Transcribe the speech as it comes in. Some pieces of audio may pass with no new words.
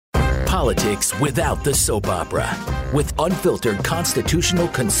politics without the soap opera, with unfiltered constitutional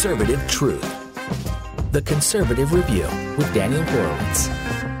conservative truth. The Conservative Review with Daniel Horowitz.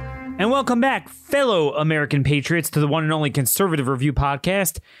 And welcome back, fellow American patriots, to the one and only Conservative Review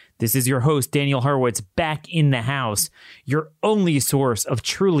podcast. This is your host, Daniel Horowitz, back in the house, your only source of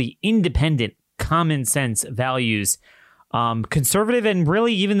truly independent, common sense values. Conservative, and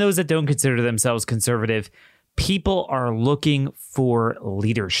really even those that don't consider themselves conservative, people are looking for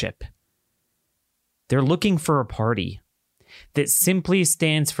leadership. They're looking for a party that simply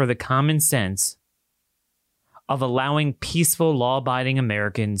stands for the common sense of allowing peaceful, law-abiding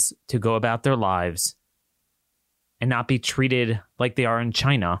Americans to go about their lives and not be treated like they are in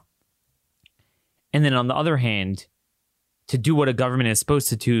China. And then on the other hand, to do what a government is supposed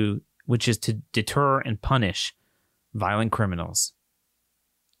to do, which is to deter and punish violent criminals.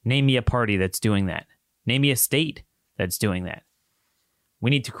 Name me a party that's doing that. Name me a state that's doing that. We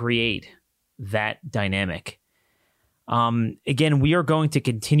need to create that dynamic. Again, we are going to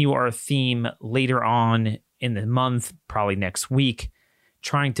continue our theme later on in the month, probably next week,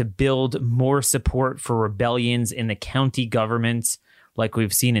 trying to build more support for rebellions in the county governments like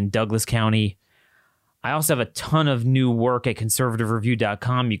we've seen in Douglas County. I also have a ton of new work at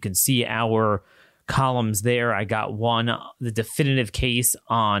conservativereview.com. You can see our columns there. I got one, the definitive case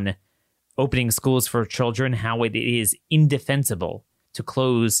on opening schools for children, how it is indefensible to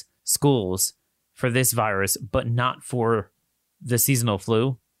close schools for this virus, but not for the seasonal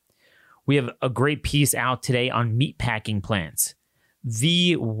flu. We have a great piece out today on meatpacking plants,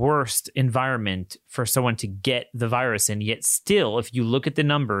 the worst environment for someone to get the virus in. Yet still, if you look at the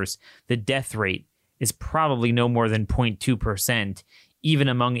numbers, the death rate is probably no more than 0.2%, even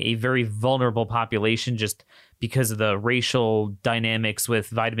among a very vulnerable population, just because of the racial dynamics with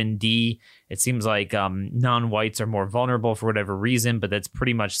vitamin D. It seems like non-whites are more vulnerable for whatever reason, but that's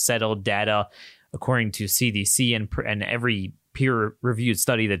pretty much settled data according to CDC and every peer-reviewed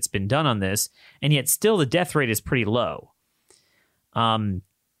study that's been done on this. And yet still the death rate is pretty low. So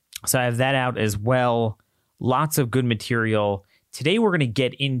I have that out as well. Lots of good material. Today we're going to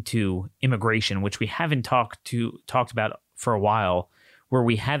get into immigration, which we haven't talked about for a while, where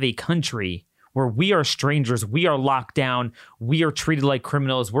we have a country where we are strangers, we are locked down, we are treated like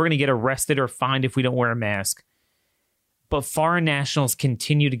criminals, we're going to get arrested or fined if we don't wear a mask. But foreign nationals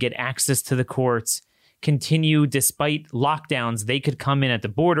continue to get access to the courts, continue despite lockdowns. They could come in at the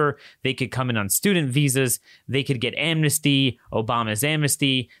border, they could come in on student visas, they could get amnesty, Obama's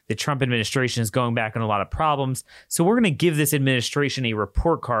amnesty. The Trump administration is going back on a lot of problems. So we're going to give this administration a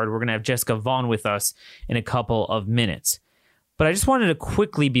report card. We're going to have Jessica Vaughan with us in a couple of minutes. But I just wanted to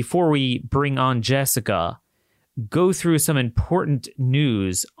quickly, before we bring on Jessica, go through some important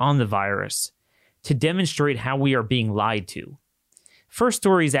news on the virus to demonstrate how we are being lied to. First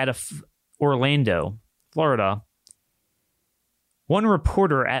story is out of Orlando, Florida. One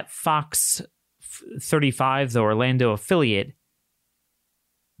reporter at Fox 35, the Orlando affiliate,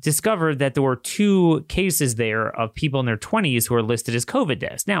 discovered that there were 2 cases there of people in their 20s who are listed as COVID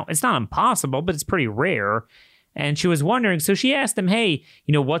deaths. Now, it's not impossible, but it's pretty rare. And she was wondering, so she asked them, hey,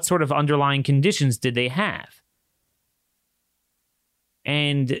 what sort of underlying conditions did they have?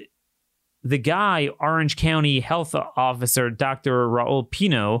 And the guy, Orange County Health Officer, Dr. Raul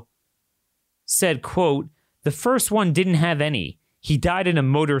Pino, said, quote, the first one didn't have any. He died in a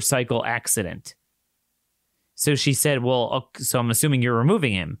motorcycle accident. So she said, well, so I'm assuming you're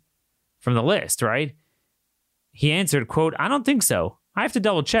removing him from the list, right? He answered, quote, I don't think so. I have to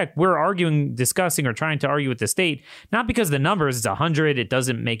double check. We're discussing or trying to argue with the state, not because the numbers is 100. It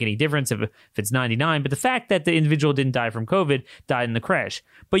doesn't make any difference if it's 99, but the fact that the individual didn't die from COVID, died in the crash.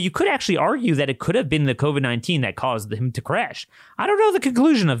 But you could actually argue that it could have been the COVID-19 that caused him to crash. I don't know the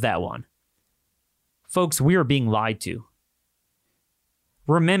conclusion of that one. Folks, we are being lied to.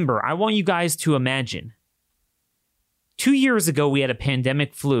 Remember, I want you guys to imagine 2 years ago, we had a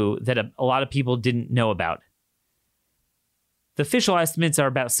pandemic flu that a lot of people didn't know about. The official estimates are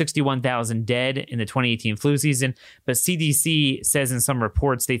about 61,000 dead in the 2018 flu season, but CDC says in some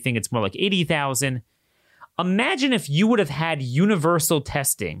reports they think it's more like 80,000. Imagine if you would have had universal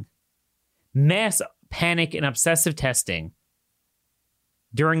testing, mass panic and obsessive testing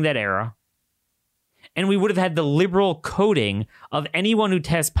during that era, and we would have had the liberal coding of anyone who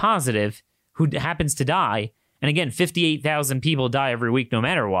tests positive who happens to die. And again, 58,000 people die every week no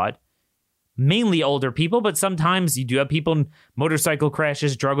matter what. Mainly older people, but sometimes you do have people in motorcycle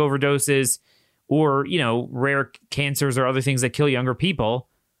crashes, drug overdoses, or, rare cancers or other things that kill younger people.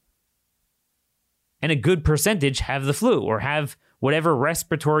 And a good percentage have the flu or have whatever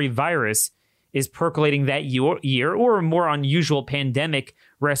respiratory virus is percolating that year, or a more unusual pandemic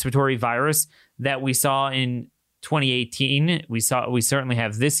respiratory virus that we saw in 2018. We certainly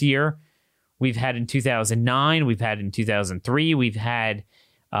have this year. We've had in 2009. We've had in 2003. We've had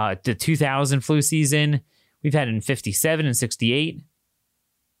the 2000 flu season. We've had in 57 and 68.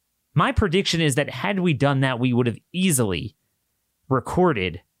 My prediction is that had we done that, we would have easily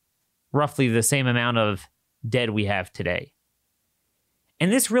recorded roughly the same amount of dead we have today.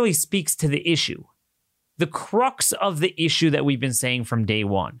 And this really speaks to the issue, the crux of the issue that we've been saying from day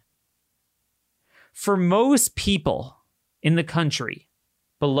one. For most people in the country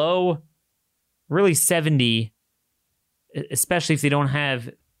below really 70, especially if they don't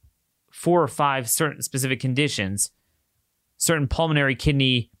have 4 or 5 certain specific conditions, certain pulmonary,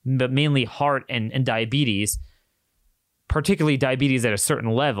 kidney, but mainly heart and diabetes, particularly diabetes at a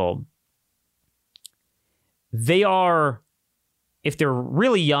certain level, they are, if they're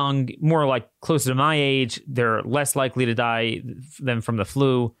really young, more like closer to my age, they're less likely to die than from the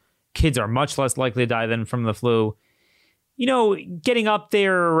flu. Kids are much less likely to die than from the flu. You know, getting up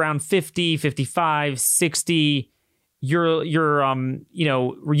there around 50, 55, 60,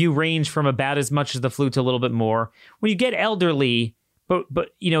 you range from about as much as the flu to a little bit more. When you get elderly, but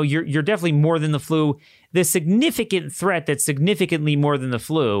you're definitely more than the flu. The significant threat that's significantly more than the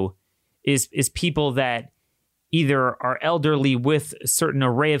flu is people that either are elderly with a certain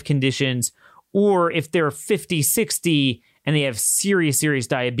array of conditions, or if they're 50, 60 and they have serious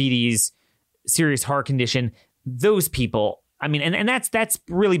diabetes, serious heart condition, those people, I mean, and that's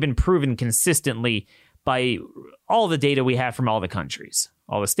really been proven consistently by all the data we have from all the countries,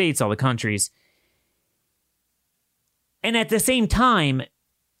 all the states, all the countries. And at the same time,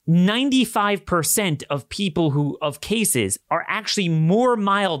 95% of cases are actually more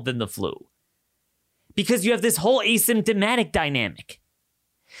mild than the flu, because you have this whole asymptomatic dynamic.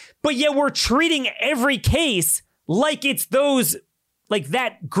 But yet we're treating every case like it's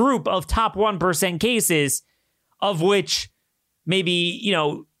that group of top 1% cases, of which maybe,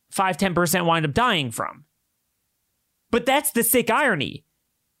 5-10% wind up dying from. But that's the sick irony.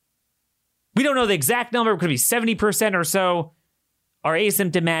 We don't know the exact number. It could be 70% or so are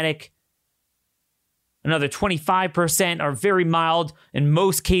asymptomatic. Another 25% are very mild. In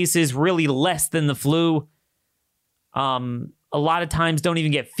most cases, really less than the flu. A lot of times don't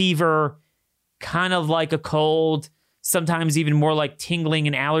even get fever. Kind of like a cold. Sometimes even more like tingling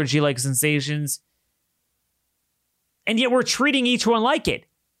and allergy-like sensations. And yet we're treating each one like it.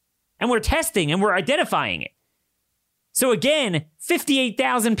 And we're testing and we're identifying it. So again,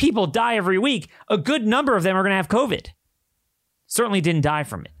 58,000 people die every week. A good number of them are going to have COVID. Certainly didn't die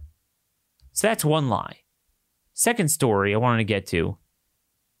from it. So that's one lie. Second story I wanted to get to.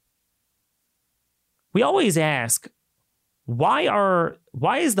 We always ask, why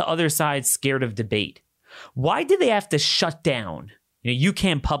is the other side scared of debate? Why do they have to shut down? You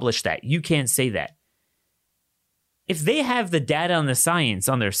can't publish that. You can't say that. If they have the data and the science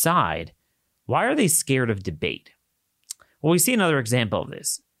on their side, why are they scared of debate? Well, we see another example of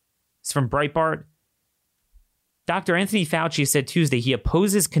this. It's from Breitbart. Dr. Anthony Fauci said Tuesday he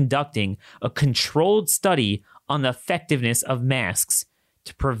opposes conducting a controlled study on the effectiveness of masks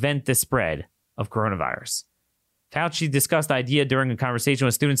to prevent the spread of coronavirus. Fauci discussed the idea during a conversation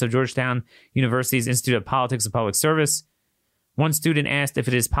with students of Georgetown University's Institute of Politics and Public Service. One student asked if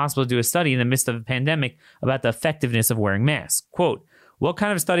it is possible to do a study in the midst of a pandemic about the effectiveness of wearing masks. Quote, "What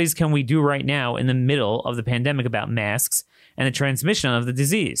kind of studies can we do right now in the middle of the pandemic about masks and the transmission of the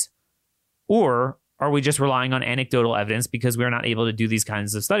disease? Or are we just relying on anecdotal evidence because we are not able to do these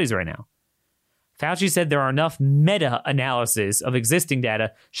kinds of studies right now?" Fauci said there are enough meta-analysis of existing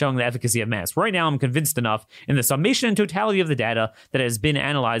data showing the efficacy of masks. Right now, I'm convinced enough in the summation and totality of the data that has been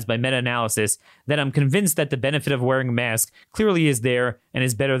analyzed by meta-analysis that I'm convinced that the benefit of wearing a mask clearly is there and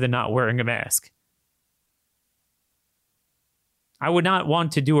is better than not wearing a mask. I would not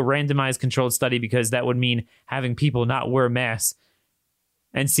want to do a randomized controlled study because that would mean having people not wear masks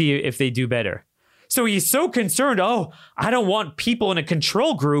and see if they do better. So he's so concerned, I don't want people in a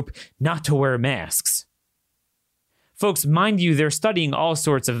control group not to wear masks. Folks, mind you, they're studying all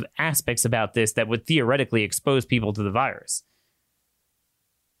sorts of aspects about this that would theoretically expose people to the virus.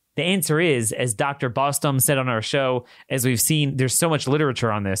 The answer is, as Dr. Bostom said on our show, as we've seen, there's so much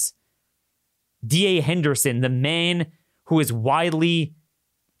literature on this. D.A. Henderson, the man who is widely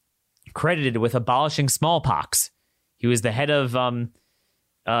credited with abolishing smallpox. He was the head of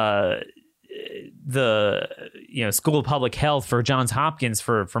the School of Public Health for Johns Hopkins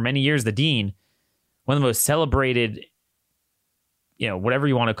for many years, the dean, one of the most celebrated, whatever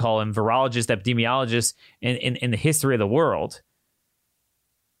you want to call him, virologist, epidemiologist in the history of the world.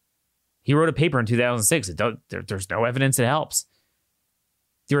 He wrote a paper in 2006. There's no evidence it helps.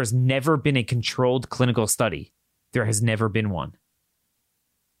 There has never been a controlled clinical study. There has never been one.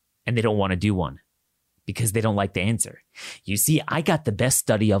 And they don't want to do one because they don't like the answer. You see, I got the best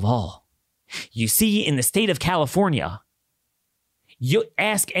study of all. You see, in the state of California, you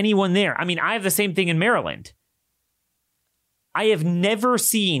ask anyone there. I mean, I have the same thing in Maryland. I have never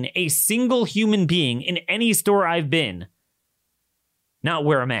seen a single human being in any store I've been not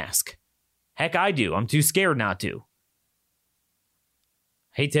wear a mask. Heck, I do. I'm too scared not to.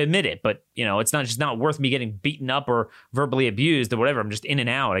 Hate to admit it, but, it's not just not worth me getting beaten up or verbally abused or whatever. I'm just in and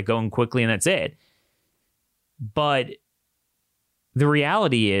out. I go in quickly and that's it. But the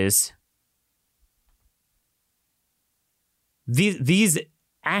reality is these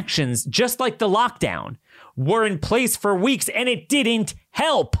actions, just like the lockdown, were in place for weeks and it didn't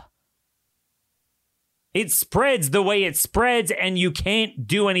help. It spreads the way it spreads and you can't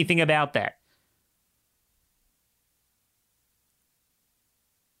do anything about that.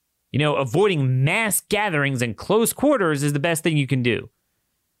 Avoiding mass gatherings and close quarters is the best thing you can do.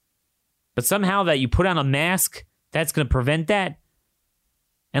 But somehow that you put on a mask, that's going to prevent that.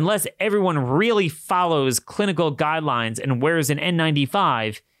 Unless everyone really follows clinical guidelines and wears an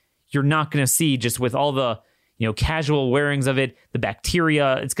N95, you're not going to see, just with all the, casual wearings of it, the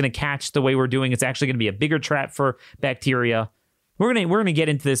bacteria it's going to catch the way we're doing. It's actually going to be a bigger trap for bacteria. We're going to get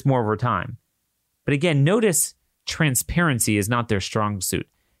into this more over time. But again, notice transparency is not their strong suit.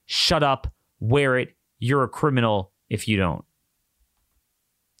 Shut up, wear it. You're a criminal if you don't.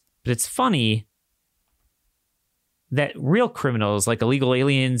 But it's funny that real criminals like illegal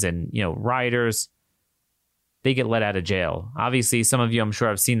aliens and, rioters, they get let out of jail. Obviously, some of you, I'm sure,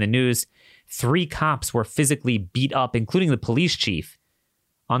 have seen the news. 3 cops were physically beat up, including the police chief,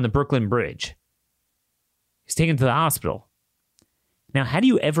 on the Brooklyn Bridge. He's taken to the hospital. Now, how do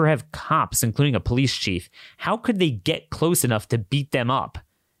you ever have cops, including a police chief? How could they get close enough to beat them up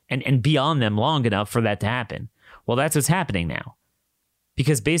and be on them long enough for that to happen? Well, that's what's happening now.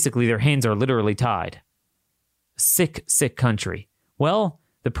 Because basically their hands are literally tied. Sick, sick country. Well,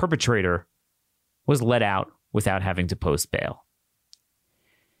 the perpetrator was let out without having to post bail.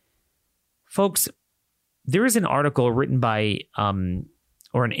 Folks, there is an article written by,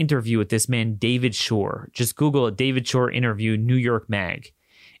 or an interview with this man, David Shore. Just Google a David Shore interview, New York Mag.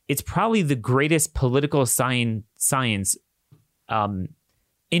 It's probably the greatest political science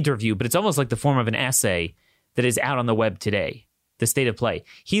interview, but it's almost like the form of an essay that is out on the web today. The state of play.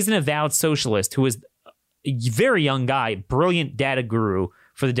 He's an avowed socialist who is a very young guy, brilliant data guru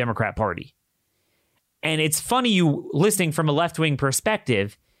for the Democrat Party. And it's funny, you listening from a left-wing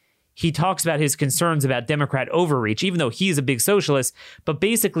perspective, he talks about his concerns about Democrat overreach, even though he's a big socialist. But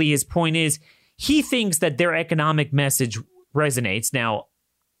basically his point is he thinks that their economic message resonates. Now,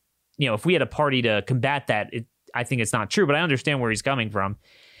 if we had a party to combat that, I think it's not true, but I understand where he's coming from.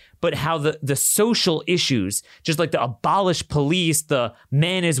 But how the social issues, just like the abolish police, the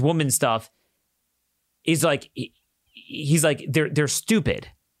man is woman stuff, is like, he's like, they're stupid.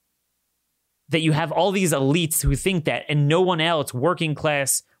 That you have all these elites who think that and no one else, working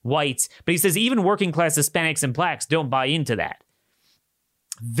class whites. But he says even working class Hispanics and blacks don't buy into that.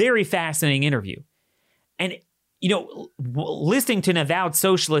 Very fascinating interview. And, listening to an avowed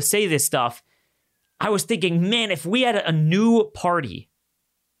socialist say this stuff, I was thinking, man, if we had a new party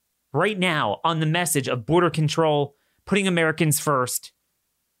right now on the message of border control, putting Americans first,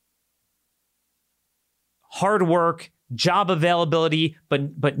 hard work, job availability,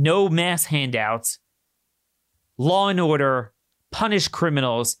 but no mass handouts, law and order, punish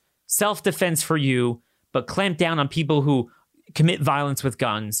criminals, self-defense for you, but clamp down on people who commit violence with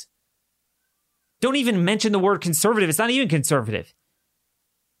guns. Don't even mention the word conservative. It's not even conservative.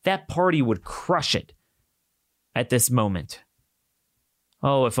 That party would crush it at this moment.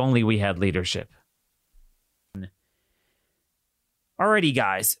 Oh, if only we had leadership. Alrighty,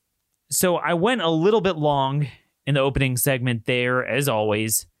 guys. So I went a little bit long in the opening segment there, as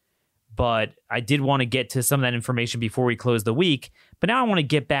always, but I did want to get to some of that information before we close the week. But now I want to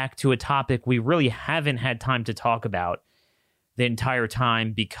get back to a topic we really haven't had time to talk about the entire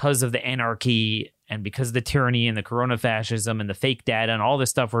time because of the anarchy and because of the tyranny and the corona fascism and the fake data and all this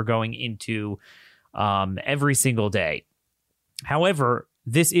stuff we're going into every single day. However,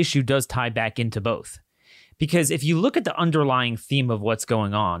 this issue does tie back into both. Because if you look at the underlying theme of what's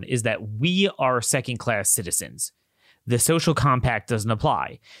going on is that we are second-class citizens. The social compact doesn't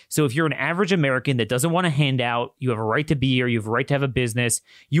apply. So if you're an average American that doesn't want a handout, you have a right to be here, you have a right to have a business,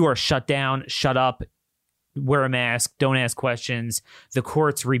 you are shut down, shut up, wear a mask, don't ask questions. The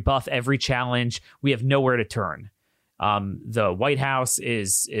courts rebuff every challenge. We have nowhere to turn. The White House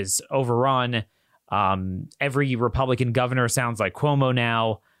is overrun. Every Republican governor sounds like Cuomo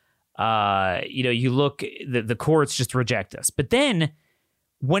now. You look, the courts just reject us. But then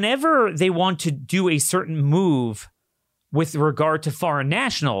whenever they want to do a certain move with regard to foreign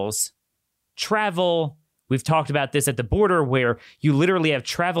nationals, travel, we've talked about this at the border where you literally have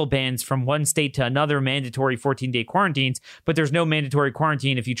travel bans from one state to another, mandatory 14-day quarantines, but there's no mandatory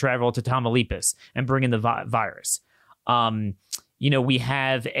quarantine if you travel to Tamaulipas and bring in the virus. We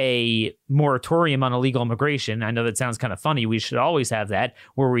have a moratorium on illegal immigration. I know that sounds kind of funny. We should always have that,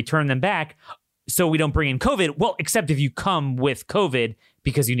 where we turn them back so we don't bring in COVID. Well, except if you come with COVID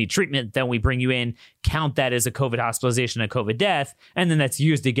because you need treatment, then we bring you in, count that as a COVID hospitalization, a COVID death, and then that's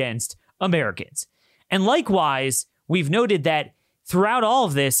used against Americans. And likewise, we've noted that throughout all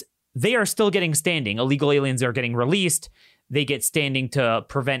of this, they are still getting standing. Illegal aliens are getting released. They get standing to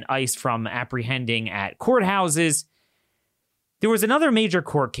prevent ICE from apprehending at courthouses. There was another major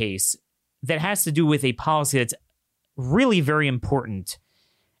court case that has to do with a policy that's really very important,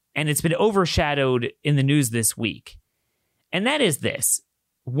 and it's been overshadowed in the news this week. And that is this.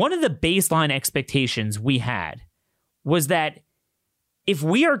 One of the baseline expectations we had was that if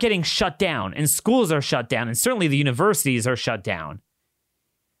we are getting shut down and schools are shut down and certainly the universities are shut down,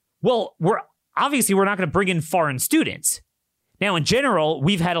 well, we're not going to bring in foreign students. Now, in general,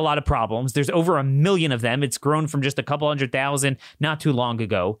 we've had a lot of problems. There's over 1 million of them. It's grown from just a couple 100,000 not too long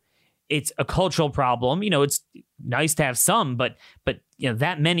ago. It's a cultural problem. It's nice to have some, but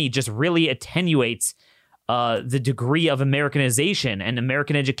that many just really attenuates the degree of Americanization and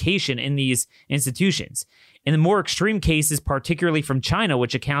American education in these institutions. In the more extreme cases, particularly from China,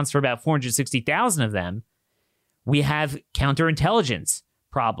 which accounts for about 460,000 of them, we have counterintelligence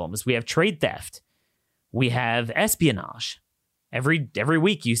problems. We have trade theft. We have espionage. Every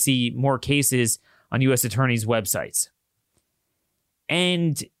week you see more cases on U.S. attorneys' websites.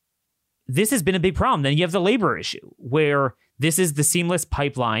 And this has been a big problem. Then you have the labor issue, where this is the seamless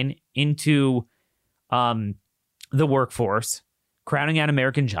pipeline into the workforce, crowding out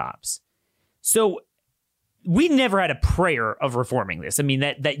American jobs. So we never had a prayer of reforming this. I mean,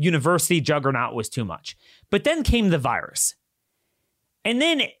 that university juggernaut was too much. But then came the virus. And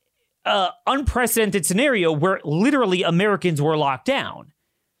then unprecedented scenario where literally Americans were locked down.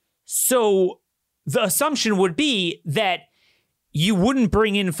 So the assumption would be that you wouldn't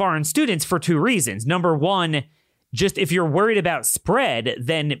bring in foreign students for two reasons. Number one, just if you're worried about spread,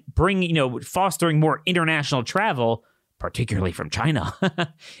 then fostering more international travel, particularly from China,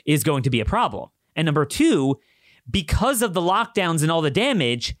 is going to be a problem. And number two, because of the lockdowns and all the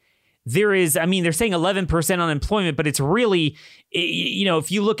damage, they're saying 11% unemployment, but it's really,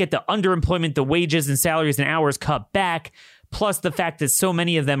 if you look at the underemployment, the wages and salaries and hours cut back, plus the fact that so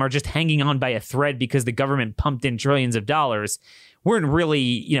many of them are just hanging on by a thread because the government pumped in trillions of dollars, we're in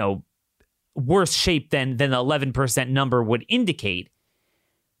really, worse shape than the 11% number would indicate.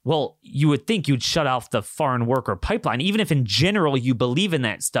 Well, you would think you'd shut off the foreign worker pipeline, even if in general you believe in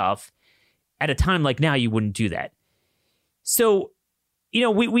that stuff. At a time like now, you wouldn't do that. So,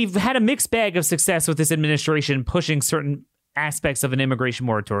 we've had a mixed bag of success with this administration pushing certain aspects of an immigration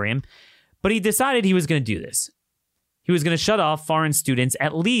moratorium, but he decided he was going to do this. He was going to shut off foreign students,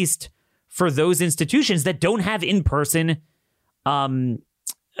 at least for those institutions that don't have in-person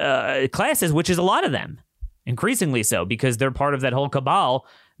classes, which is a lot of them, increasingly so, because they're part of that whole cabal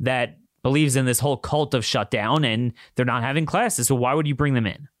that believes in this whole cult of shutdown, and they're not having classes. So why would you bring them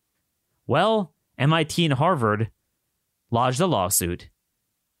in? Well, MIT and Harvard lodged a lawsuit.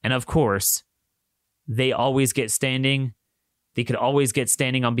 And of course, they always get standing. They could always get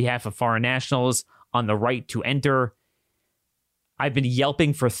standing on behalf of foreign nationals on the right to enter. I've been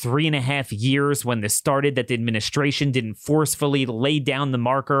yelping for 3.5 years when this started that the administration didn't forcefully lay down the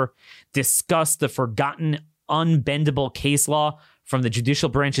marker, discuss the forgotten, unbendable case law from the judicial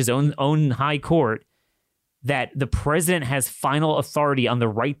branch's own high court, that the president has final authority on the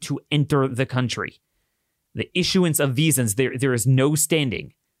right to enter the country. The issuance of visas, there is no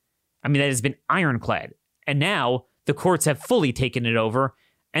standing. I mean, that has been ironclad. And now the courts have fully taken it over,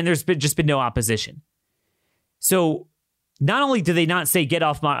 and there's just been no opposition. So not only do they not say, get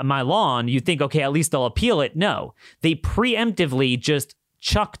off my lawn, you think, okay, at least they'll appeal it. No, they preemptively just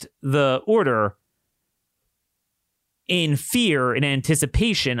chucked the order in fear, in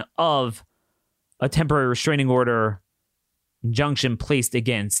anticipation of a temporary restraining order injunction placed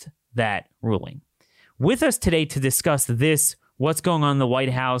against that ruling. With us today to discuss this, what's going on in the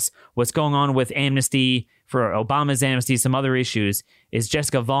White House, what's going on with amnesty, for Obama's amnesty, some other issues, is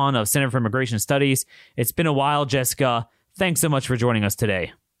Jessica Vaughan of Center for Immigration Studies. It's been a while, Jessica. Thanks so much for joining us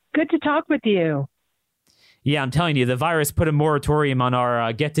today. Good to talk with you. Yeah, I'm telling you, the virus put a moratorium on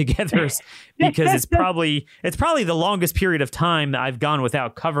our get-togethers because it's probably the longest period of time that I've gone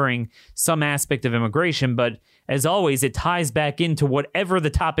without covering some aspect of immigration. But as always, it ties back into whatever the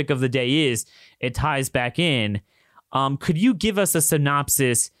topic of the day is. It ties back in. Could you give us a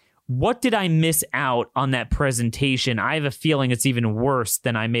synopsis? What did I miss out on that presentation? I have a feeling it's even worse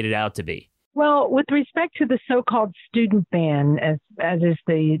than I made it out to be. Well, with respect to the so-called student ban, as is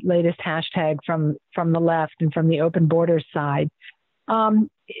the latest hashtag from the left and from the open borders side,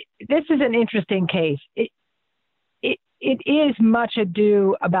 this is an interesting case. It is much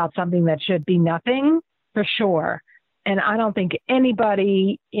ado about something that should be nothing, for sure. And I don't think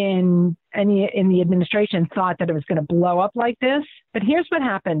anybody in the administration thought that it was going to blow up like this. But here's what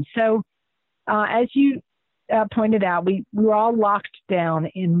happened. So, as you pointed out, we were all locked down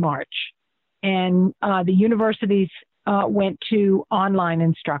in March. And the universities went to online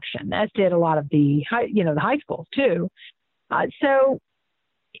instruction, as did a lot of the high schools too. So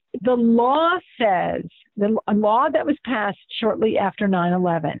the law says, a law that was passed shortly after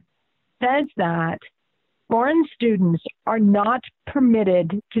 9/11 says that foreign students are not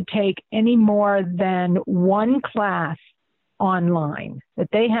permitted to take any more than one class online, that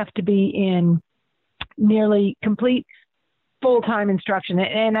they have to be in nearly complete full-time instruction.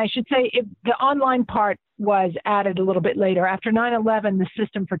 And I should say the online part was added a little bit later. After 9/11, the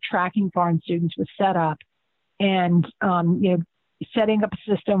system for tracking foreign students was set up, and setting up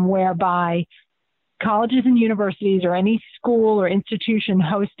a system whereby colleges and universities or any school or institution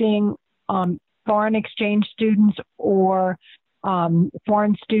hosting foreign exchange students or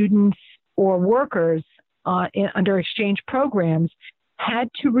foreign students or workers under exchange programs had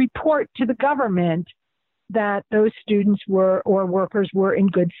to report to the government that those students or workers were in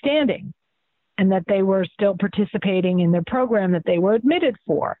good standing and that they were still participating in their program that they were admitted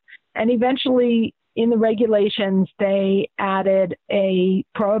for. And eventually in the regulations, they added a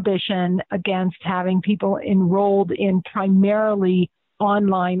prohibition against having people enrolled in primarily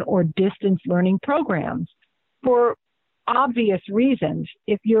online or distance learning programs for obvious reasons.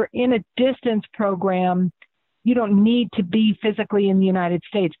 If you're in a distance program, you don't need to be physically in the United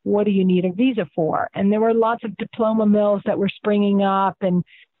States. What do you need a visa for? And there were lots of diploma mills that were springing up and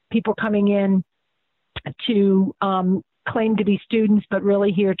people coming in to claim to be students, but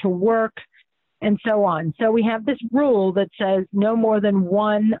really here to work and so on. So we have this rule that says no more than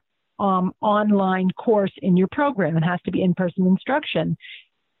one online course in your program. It has to be in-person instruction.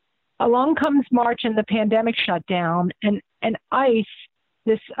 Along comes March and the pandemic shutdown, and ICE,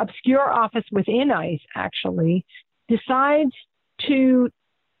 this obscure office within ICE, actually, decides to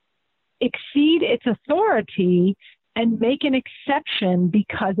exceed its authority and make an exception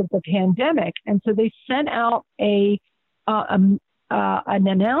because of the pandemic. And so they sent out an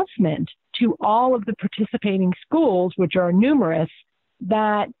announcement to all of the participating schools, which are numerous,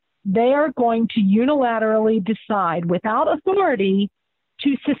 that they are going to unilaterally decide without authority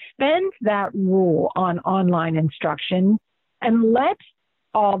to suspend that rule on online instruction and let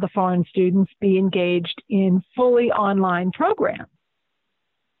all the foreign students be engaged in fully online programs.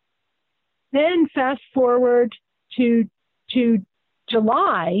 Then fast forward to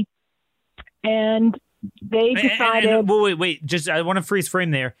July, and they decided. Wait! Just I want to freeze frame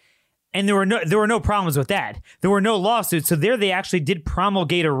there. And there were no problems with that. There were no lawsuits. So there they actually did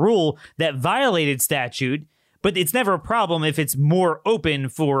promulgate a rule that violated statute, but it's never a problem if it's more open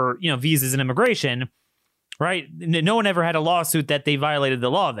for visas and immigration. Right. No one ever had a lawsuit that they violated the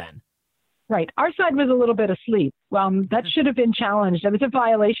law then. Right. Our side was a little bit asleep. That should have been challenged. That was a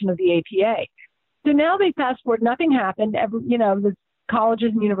violation of the APA. So now they fast forward. Nothing happened. The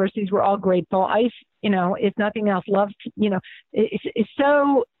colleges and universities were all grateful. ICE, if nothing else, loves, is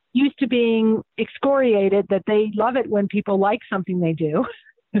so used to being excoriated that they love it when people like something they do.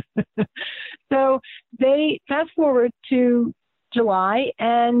 So they fast forward to July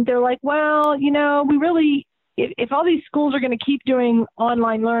and they're like, well, we really, if all these schools are going to keep doing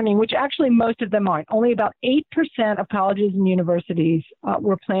online learning, which actually most of them aren't, only about 8% of colleges and universities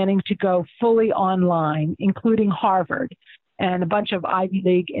were planning to go fully online, including Harvard and a bunch of Ivy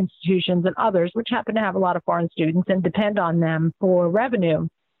League institutions and others, which happen to have a lot of foreign students and depend on them for revenue.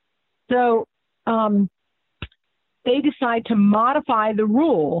 So they decide to modify the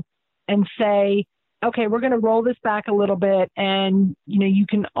rule and say, okay, we're going to roll this back a little bit, and you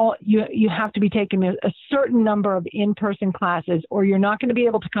have to be taking a certain number of in-person classes, or you're not going to be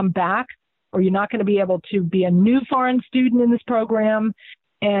able to come back, or you're not going to be able to be a new foreign student in this program.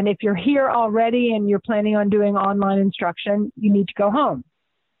 And if you're here already and you're planning on doing online instruction, you need to go home.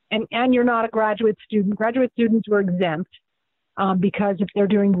 And you're not a graduate student. Graduate students were exempt. because if they're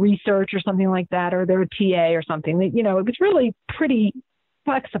doing research or something like that, or they're a TA or something, that, it was really pretty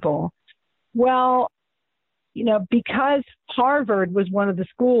flexible. Well, because Harvard was one of the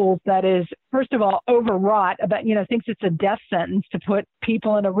schools that is, first of all, overwrought about, thinks it's a death sentence to put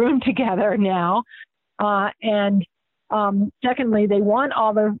people in a room together now. And secondly, they want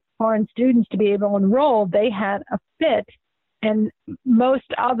all their foreign students to be able to enroll. They had a fit, and most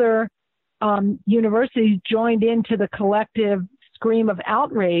other universities joined into the collective scream of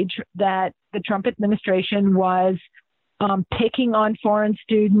outrage that the Trump administration was picking on foreign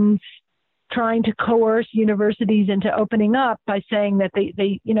students, trying to coerce universities into opening up by saying that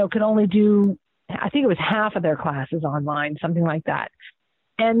they could only do, I think it was half of their classes online, something like that.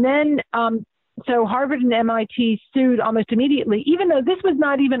 And then, so Harvard and MIT sued almost immediately, even though this was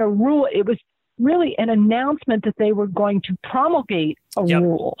not even a rule. It was really an announcement that they were going to promulgate a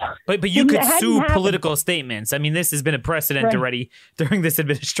rule. But you could sue political statements. I mean, this has been a precedent already during this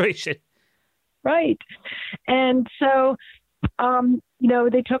administration. Right. And so,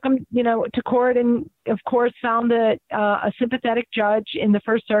 they took them, to court, and of course found that a sympathetic judge in the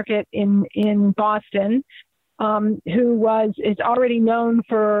First Circuit in Boston, who is already known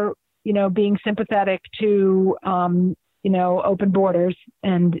for, being sympathetic to, open borders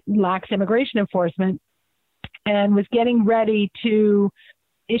and lax immigration enforcement, and was getting ready to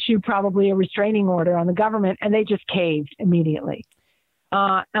issue probably a restraining order on the government, and they just caved immediately.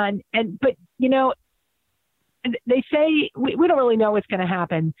 But they say we don't really know what's going to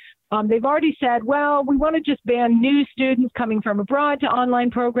happen. They've already said, well, we want to just ban new students coming from abroad to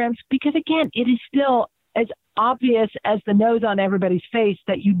online programs, because, again, it is still as obvious as the nose on everybody's face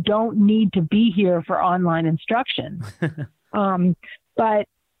that you don't need to be here for online instruction. But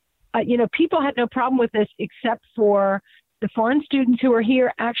people had no problem with this, except for the foreign students who are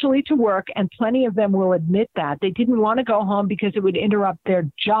here actually to work, and plenty of them will admit that. They didn't want to go home because it would interrupt their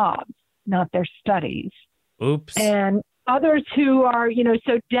jobs, not their studies. Oops. And others who are,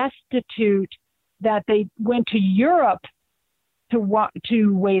 so destitute that they went to Europe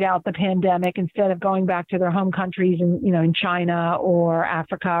to wait out the pandemic instead of going back to their home countries in China or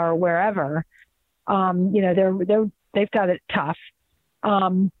Africa or wherever. They've got it tough.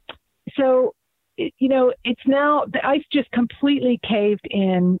 It's now the ICE just completely caved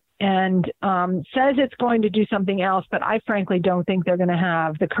in and says it's going to do something else, but I frankly don't think they're going to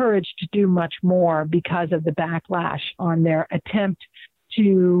have the courage to do much more because of the backlash on their attempt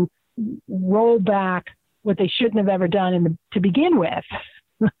to roll back what they shouldn't have ever done to begin with,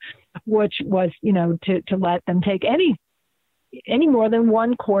 which was, to let them take any more than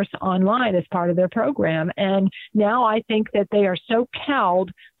one course online as part of their program. And now I think that they are so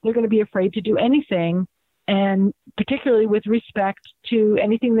cowed, they're going to be afraid to do anything, and particularly with respect to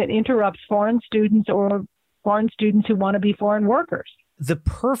anything that interrupts foreign students or foreign students who want to be foreign workers. The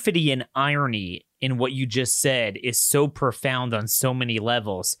perfidy and irony in what you just said is so profound on so many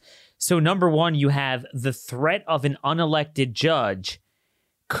levels. So number one, you have the threat of an unelected judge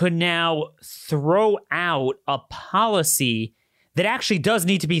could now throw out a policy that actually does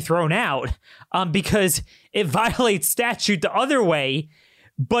need to be thrown out because it violates statute the other way.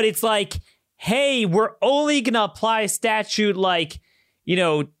 But it's like, hey, we're only going to apply statute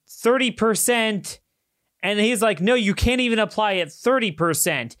 30%. And he's like, no, you can't even apply it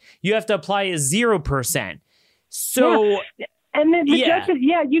 30%. You have to apply it 0%. So... Yeah. And then the judge said,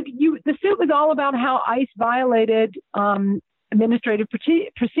 the suit was all about how ICE violated administrative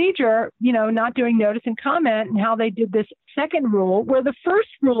procedure, not doing notice and comment, and how they did this second rule, where the first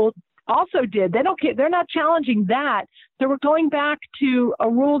rule also did. They don't care. They're not challenging that. So we're going back to a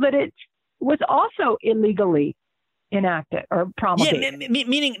rule that it was also illegally enacted or promulgated. Yeah,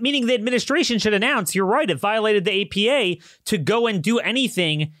 meaning the administration should announce, you're right, it violated the APA to go and do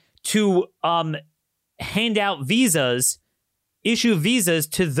anything to hand out visas, issue visas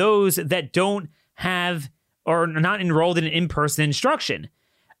to those that don't have or are not enrolled in in-person instruction.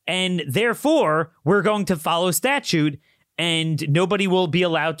 And therefore, we're going to follow statute, and nobody will be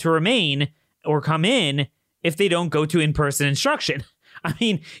allowed to remain or come in if they don't go to in-person instruction. I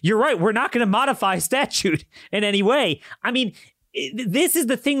mean, you're right. We're not going to modify statute in any way. I mean, this is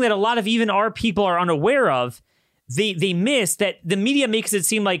the thing that a lot of even our people are unaware of. They miss that the media makes it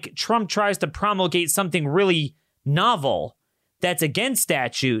seem like Trump tries to promulgate something really novel that's against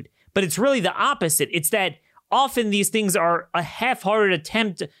statute, but it's really the opposite. It's that often these things are a half-hearted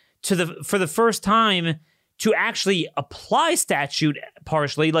attempt for the first time to actually apply statute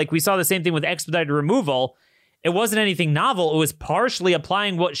partially. Like we saw the same thing with expedited removal. It wasn't anything novel. It was partially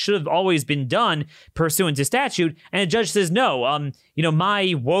applying what should have always been done pursuant to statute. And the judge says, no,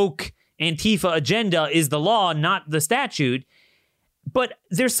 my woke Antifa agenda is the law, not the statute. But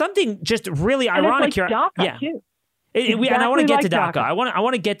there's something just really and ironic it's like here. DACA too. And I want to get Exactly to like DACA. I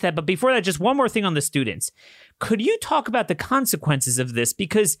want to get to that. But before that, just one more thing on the students. Could you talk about the consequences of this?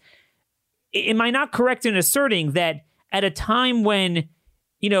 Because am I not correct in asserting that at a time when,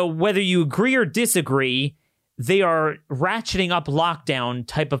 whether you agree or disagree, they are ratcheting up lockdown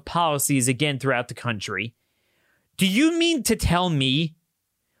type of policies again throughout the country? Do you mean to tell me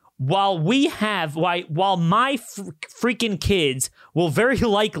while my freaking kids will very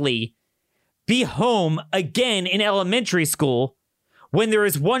likely be home again in elementary school when there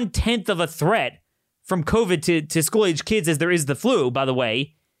is 1/10 of a threat from COVID to school-age kids as there is the flu, by the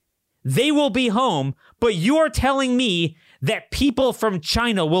way, they will be home, but you're telling me that people from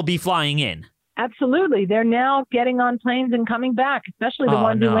China will be flying in? Absolutely. They're now getting on planes and coming back, especially the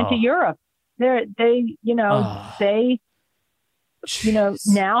ones who went to Europe. They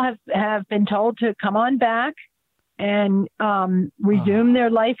now have been told to come on back and resume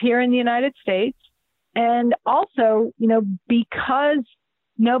their life here in the United States. And also, because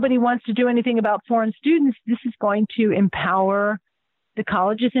nobody wants to do anything about foreign students, this is going to empower the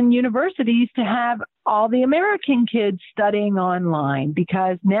colleges and universities to have all the American kids studying online,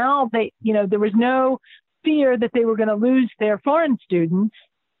 because now there was no fear that they were going to lose their foreign students.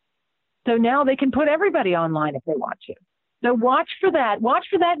 So now they can put everybody online if they want to. So watch for that. Watch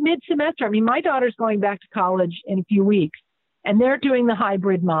for that mid-semester. I mean, my daughter's going back to college in a few weeks, and they're doing the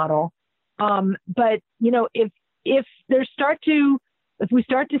hybrid model. But if we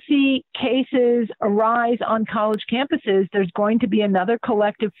start to see cases arise on college campuses, there's going to be another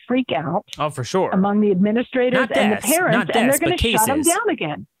collective freak out. Oh, for sure. Among the administrators and the parents, and they're going to shut them down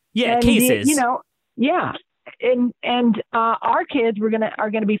again. Yeah, and cases. Yeah. And our kids are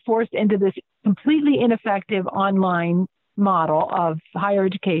going to be forced into this completely ineffective online model of higher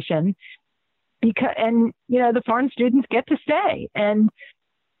education, and the foreign students get to stay, and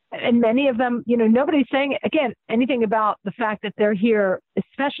many of them, nobody's saying again anything about the fact that they're here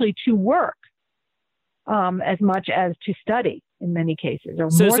especially to work as much as to study in many cases.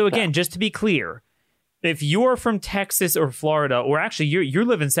 So again, just to be clear, if you're from Texas or Florida, or actually you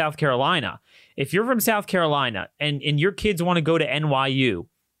live in South Carolina, if you're from South Carolina and your kids want to go to NYU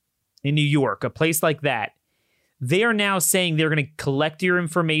in New York, a place like that, they are now saying they're going to collect your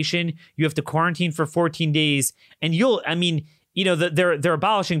information. You have to quarantine for 14 days. And they're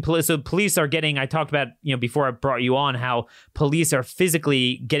abolishing police. So police are getting, I talked about, before I brought you on, how police are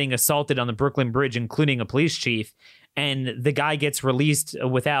physically getting assaulted on the Brooklyn Bridge, including a police chief. And the guy gets released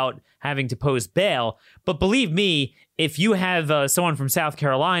without having to post bail. But believe me, if you have someone from South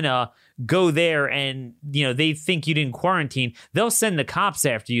Carolina go there and, they think you didn't quarantine, they'll send the cops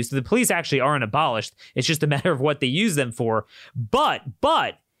after you. So the police actually aren't abolished. It's just a matter of what they use them for. But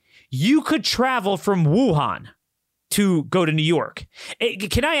you could travel from Wuhan to go to New York.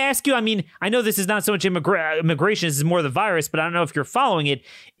 Can I ask you, I know this is not so much immigration, this is more the virus, but I don't know if you're following it.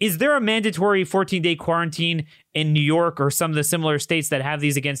 Is there a mandatory 14-day quarantine in New York or some of the similar states that have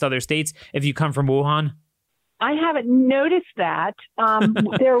these against other states if you come from Wuhan? I haven't noticed that.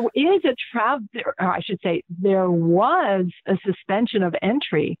 There is there was a suspension of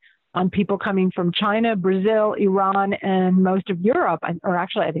entry on people coming from China, Brazil, Iran, and most of Europe, or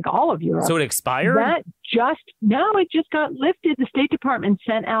actually I think all of Europe. So it expired? It just got lifted. The State Department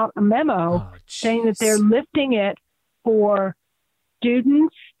sent out a memo saying that they're lifting it for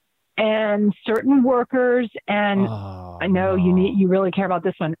students and certain workers, and I know you really care about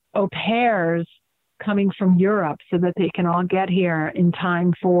this one, au pairs coming from Europe, so that they can all get here in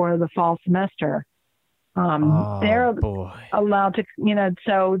time for the fall semester. They're allowed to,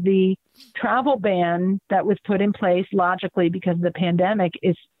 so the travel ban that was put in place logically because of the pandemic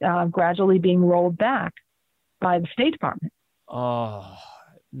is gradually being rolled back by the State Department. Oh,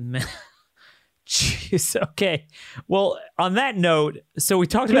 man. Jeez. Okay. Well, on that note, so we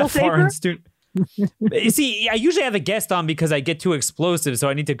talked about foreign students. See, I usually have a guest on because I get too explosive, so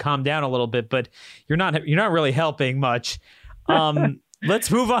I need to calm down a little bit, but you're not really helping much.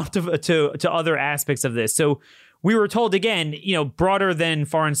 Let's move on to other aspects of this. So we were told, again, broader than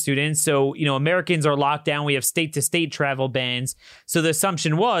foreign students. So, Americans are locked down. We have state-to-state travel bans. So the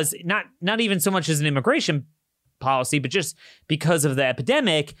assumption was not even so much as an immigration policy, but just because of the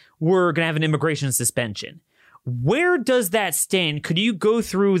epidemic, we're going to have an immigration suspension. Where does that stand? Could you go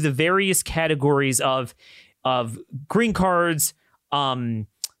through the various categories of green cards, diversity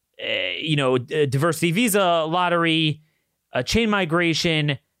visa lottery, chain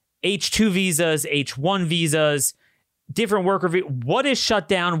migration, H-2 visas, H-1 visas, different worker what is shut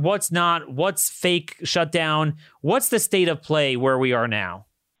down, what's not, what's fake shut down, what's the state of play where we are now?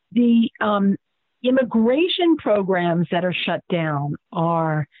 The immigration programs that are shut down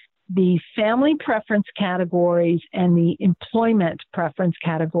are the family preference categories and the employment preference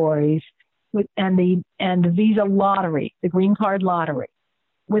categories, and the visa lottery, the green card lottery,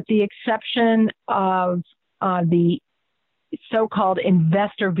 with the exception of the so-called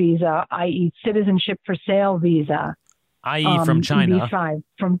investor visa, i.e. citizenship for sale visa. i.e. from China.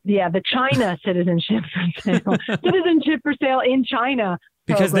 The China citizenship for sale. Citizenship for sale in China.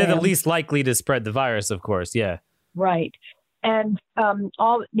 Because they're the least likely to spread the virus, of course. Yeah. Right. And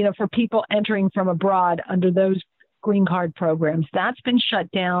for people entering from abroad under those green card programs, that's been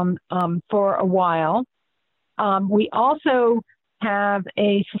shut down for a while. We also have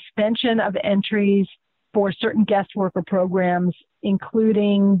a suspension of entries for certain guest worker programs,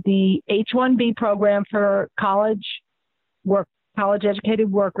 including the H-1B program for college-educated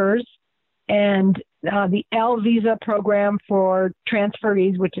workers, and the L visa program for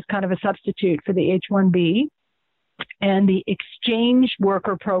transferees, which is kind of a substitute for the H-1B. And the exchange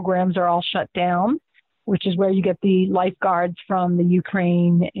worker programs are all shut down, which is where you get the lifeguards from the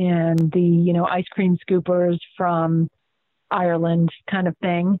Ukraine and the, ice cream scoopers from Ireland kind of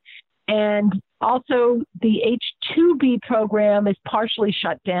thing. And also the H-2B program is partially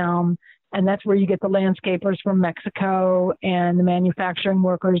shut down, and that's where you get the landscapers from Mexico and the manufacturing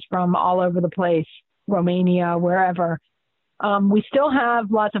workers from all over the place, Romania, wherever. We still have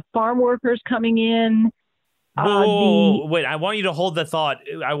lots of farm workers coming in. Wait, I want you to hold the thought.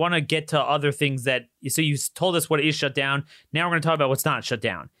 I want to get to other things so you told us what is shut down. Now we're going to talk about what's not shut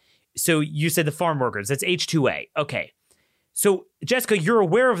down. So you said the farm workers, that's H-2A. Okay. So Jessica, you're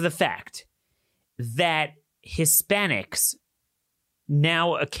aware of the fact that Hispanics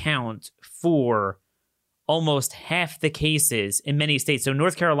now account for almost half the cases in many states. So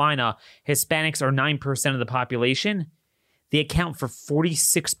North Carolina, Hispanics are 9% of the population. They account for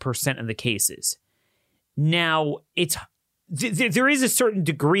 46% of the cases. Now, there is a certain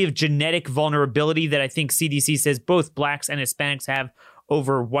degree of genetic vulnerability that I think CDC says both blacks and Hispanics have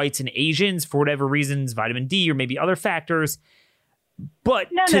over whites and Asians for whatever reasons, vitamin D or maybe other factors. But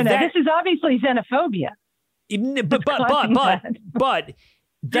no. This is obviously xenophobia. But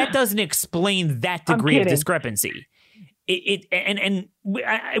that doesn't explain that degree of discrepancy. We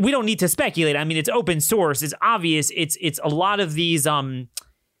don't need to speculate. I mean, it's open source. It's obvious. It's a lot of these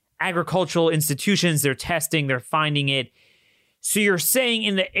agricultural institutions. They're testing. They're finding it. So you're saying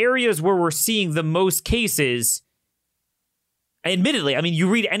in the areas where we're seeing the most cases, admittedly, I mean, you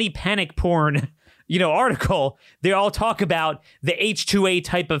read any panic porn, article, they all talk about the H-2A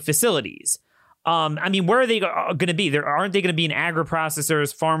type of facilities. I mean, where are they going to be? Aren't they going to be in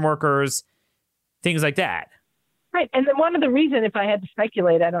agri-processors, farm workers, things like that? Right. And then one of the reasons, if I had to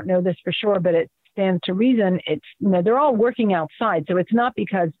speculate, I don't know this for sure, but it stands to reason, it's, they're all working outside. So it's not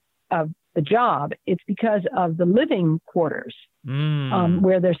because of the job, it's because of the living quarters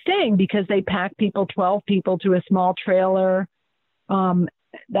where they're staying, because they pack 12 people to a small trailer,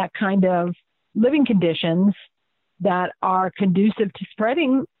 that kind of living conditions that are conducive to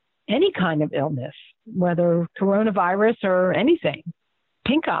spreading any kind of illness, whether coronavirus or anything,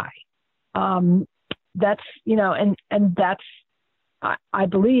 pink eye. That's, and that's, I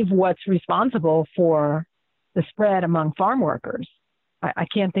believe, what's responsible for the spread among farm workers. I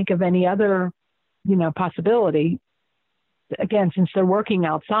can't think of any other, possibility, again, since they're working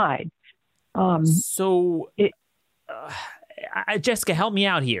outside. Jessica, help me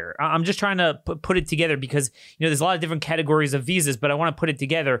out here. I'm just trying to put it together because, there's a lot of different categories of visas, but I want to put it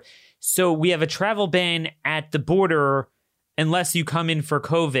together. So we have a travel ban at the border unless you come in for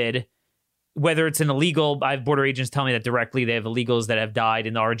COVID, whether it's an illegal. I have border agents tell me that directly. They have illegals that have died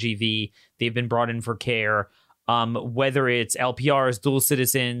in the RGV. They've been brought in for care. Whether it's LPRs, dual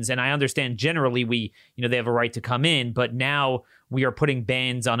citizens, and I understand generally they have a right to come in, but now we are putting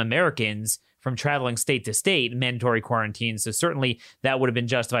bans on Americans from traveling state to state, mandatory quarantine. So certainly that would have been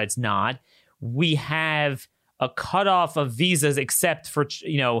justified. It's not. We have a cutoff of visas except for,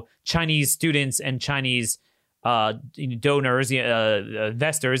 Chinese students and Chinese donors,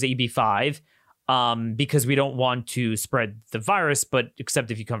 investors, EB5, because we don't want to spread the virus, but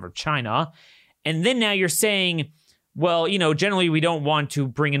except if you come from China. And then now you're saying, well, generally we don't want to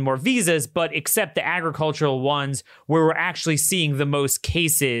bring in more visas, but except the agricultural ones where we're actually seeing the most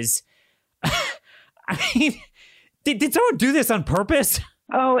cases. I mean, did someone do this on purpose?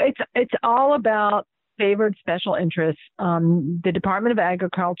 Oh, it's all about favored special interests. The Department of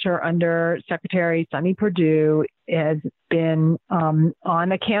Agriculture under Secretary Sonny Perdue has been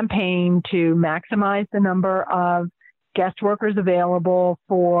on a campaign to maximize the number of guest workers available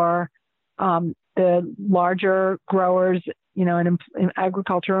for the larger growers, and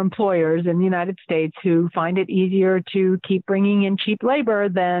agriculture employers in the United States who find it easier to keep bringing in cheap labor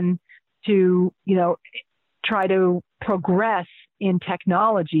than to, try to progress in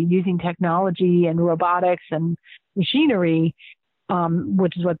technology, using technology and robotics and machinery,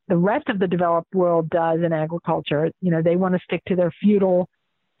 which is what the rest of the developed world does in agriculture. They want to stick to their feudal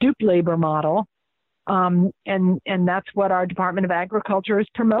dupe labor model. And that's what our Department of Agriculture is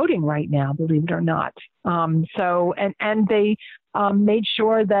promoting right now, believe it or not. And they made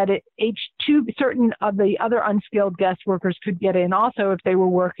sure that certain of the other unskilled guest workers could get in also if they were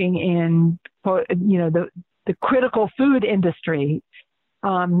working in, the critical food industry,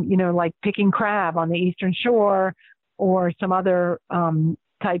 like picking crab on the Eastern Shore or some other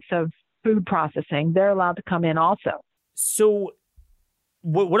types of food processing. They're allowed to come in also. So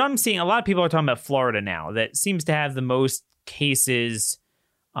what I'm seeing, a lot of people are talking about Florida now. That seems to have the most cases.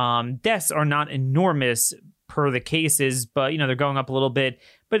 Deaths are not enormous per the cases, but, they're going up a little bit.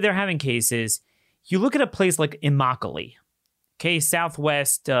 But they're having cases. You look at a place like Immokalee, okay,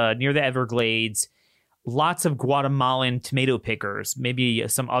 southwest near the Everglades. Lots of Guatemalan tomato pickers, maybe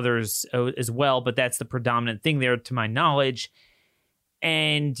some others as well, but that's the predominant thing there to my knowledge.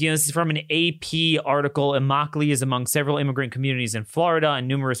 And, this is from an AP article. Immokalee is among several immigrant communities in Florida and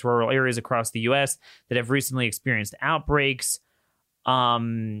numerous rural areas across the U.S. that have recently experienced outbreaks.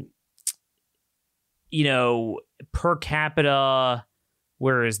 Per capita,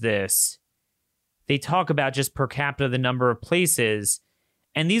 where is this? They talk about just per capita, the number of places.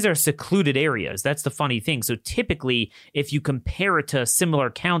 And these are secluded areas. That's the funny thing. So typically, if you compare it to a similar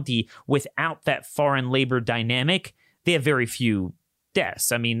county without that foreign labor dynamic, they have very few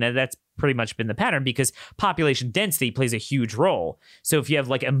deaths. I mean, that's pretty much been the pattern because population density plays a huge role. So if you have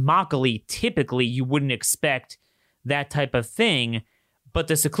like Immokalee, typically you wouldn't expect that type of thing. But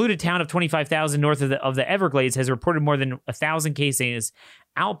the secluded town of 25,000 north of the Everglades has reported more than 1,000 cases,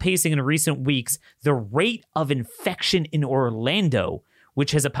 outpacing in recent weeks the rate of infection in Orlando,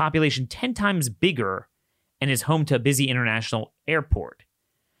 which has a population 10 times bigger and is home to a busy international airport.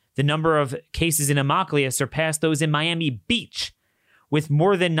 The number of cases in Immokalee has surpassed those in Miami Beach, with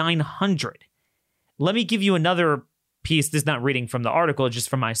more than 900. Let me give you another piece. This is not reading from the article, just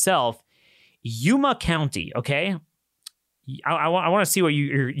from myself. Yuma County, okay? I want to see what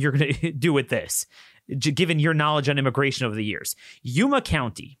you're going to do with this, given your knowledge on immigration over the years. Yuma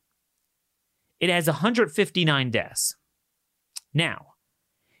County, it has 159 deaths. Now,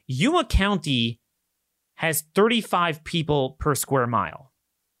 Yuma County has 35 people per square mile.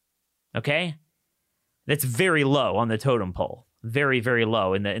 Okay? That's very low on the totem pole. Very, very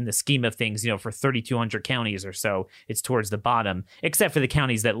low in the scheme of things. For 3,200 counties or so, it's towards the bottom, except for the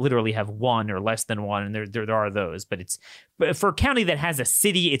counties that literally have one or less than one, and there are those. But for a county that has a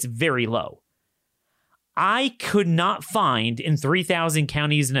city, it's very low. I could not find in 3,000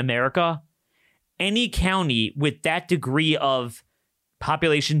 counties in America any county with that degree of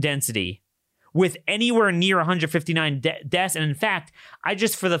population density with anywhere near 159 deaths. And in fact, I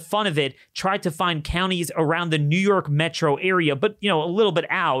just, for the fun of it, tried to find counties around the New York metro area, but, a little bit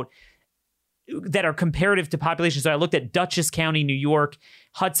out, that are comparative to population. So I looked at Dutchess County, New York,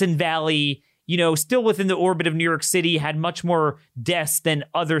 Hudson Valley, still within the orbit of New York City, had much more deaths than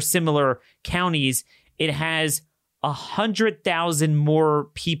other similar counties. It has 100,000 more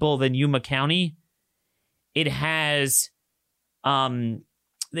people than Yuma County. It has,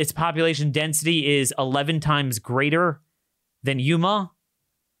 its population density is 11 times greater than Yuma,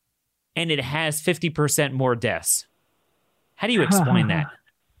 and it has 50% more deaths. How do you explain that?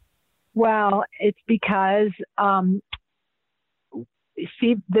 Well, it's because,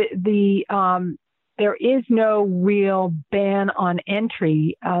 there is no real ban on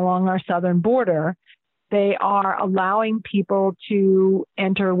entry along our southern border. They are allowing people to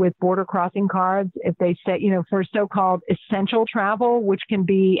enter with border crossing cards if they say, for so-called essential travel, which can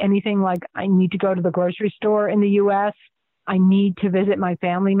be anything like I need to go to the grocery store in the U.S., I need to visit my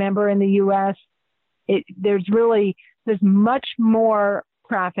family member in the U.S. There's much more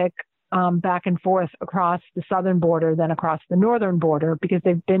traffic back and forth across the southern border than across the northern border because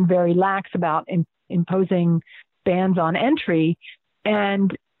they've been very lax about imposing bans on entry.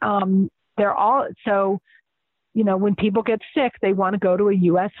 And they're all, so, when people get sick, they want to go to a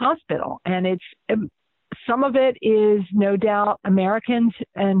U.S. hospital. And some of it is no doubt Americans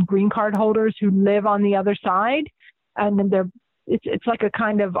and green card holders who live on the other side. And then it's like a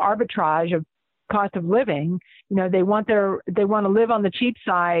kind of arbitrage of cost of living. They want to live on the cheap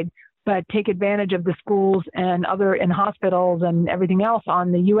side, but take advantage of the schools and hospitals and everything else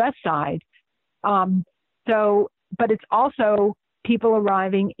on the U.S. side. But it's also people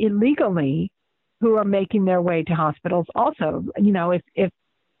arriving illegally who are making their way to hospitals also.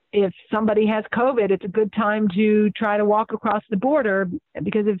 If somebody has COVID, it's a good time to try to walk across the border,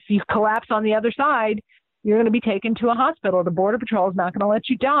 because if you collapse on the other side, you're going to be taken to a hospital. The Border Patrol is not going to let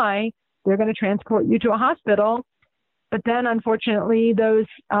you die. They're going to transport you to a hospital. But then, unfortunately, those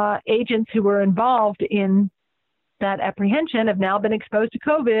agents who were involved in that apprehension have now been exposed to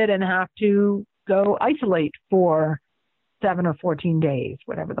COVID and have to go isolate for 7 or 14 days,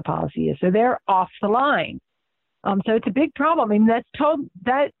 whatever the policy is. So they're off the line. So it's a big problem. I mean,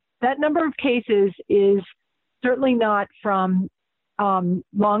 that number of cases is certainly not from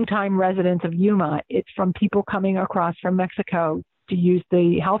longtime residents of Yuma. It's from people coming across from Mexico to use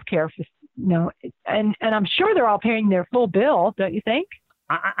the healthcare, and I'm sure they're all paying their full bill, don't you think?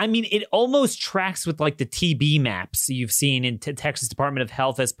 I mean, it almost tracks with like the TB maps you've seen in Texas Department of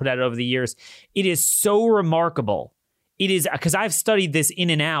Health has put out over the years. It is so remarkable. It is, because I've studied this in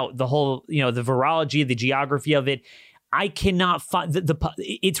and out, the whole, the virology, the geography of it. I cannot find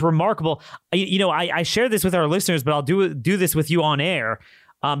it's remarkable. I share this with our listeners, but I'll do this with you on air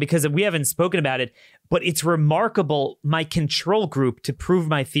because we haven't spoken about it. But it's remarkable. My control group to prove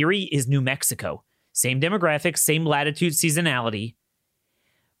my theory is New Mexico. Same demographics, same latitude, seasonality.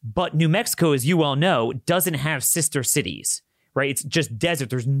 But New Mexico, as you well know, doesn't have sister cities, right? It's just desert.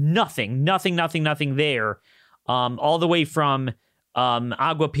 There's nothing there. All the way from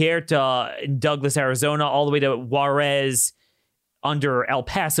Agua Prieta in Douglas, Arizona, all the way to Juarez under El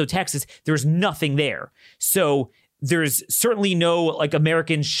Paso, Texas. There's nothing there. So there's certainly no like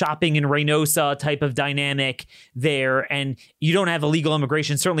American shopping in Reynosa type of dynamic there. And you don't have illegal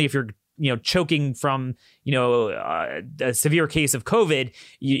immigration. Certainly if you're, choking from, a severe case of COVID,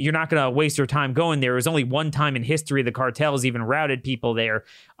 you're not going to waste your time going there. It was only one time in history the cartels even routed people there.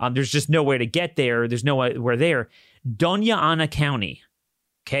 There's just nowhere to get there. There's nowhere there. Doña Ana County,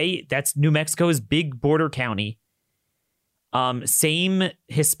 okay, that's New Mexico's big border county. Same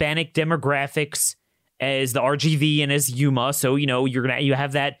Hispanic demographics as the RGV and as Yuma, so you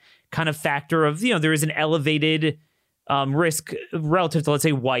have that kind of factor of there is an elevated risk relative to, let's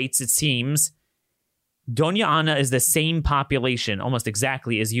say, whites. It seems Doña Ana is the same population almost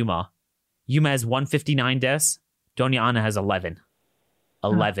exactly as Yuma. Yuma has 159 deaths. Doña Ana has 11.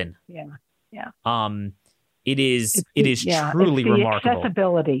 11. Yeah. It is truly it's the remarkable.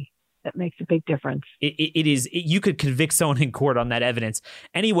 Accessibility that makes a big difference. It is. You could convict someone in court on that evidence.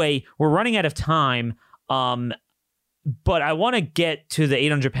 Anyway, we're running out of time. But I want to get to the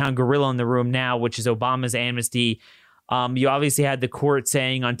 800-pound gorilla in the room now, which is Obama's amnesty. You obviously had the court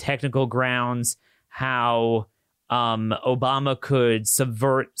saying on technical grounds how Obama could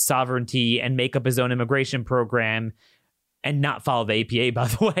subvert sovereignty and make up his own immigration program and not follow the APA, by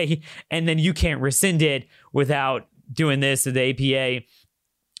the way. And then you can't rescind it without doing this to the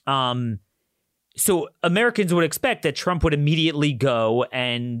APA. So Americans would expect that Trump would immediately go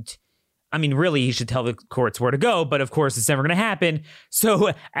and, I mean, really, he should tell the courts where to go. But of course, it's never going to happen.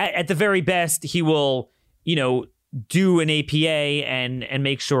 So at the very best, he will, do an APA and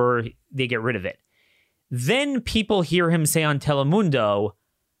make sure they get rid of it. Then people hear him say on Telemundo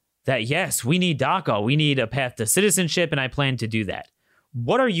that, yes, we need DACA. We need a path to citizenship, and I plan to do that.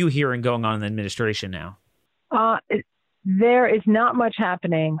 What are you hearing going on in the administration now? There is not much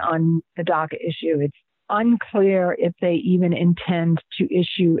happening on the DACA issue. It's unclear if they even intend to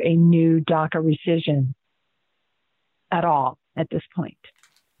issue a new DACA rescission at all at this point.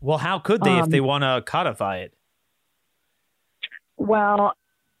 Well, how could they if they want to codify it? Well,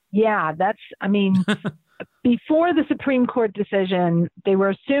 yeah, before the Supreme Court decision, they were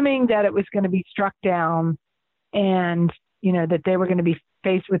assuming that it was going to be struck down and, that they were going to be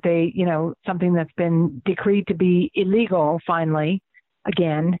faced with something that's been decreed to be illegal finally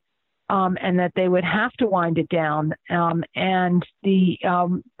again, and that they would have to wind it down. And the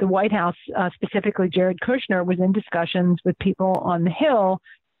White House, specifically Jared Kushner, was in discussions with people on the Hill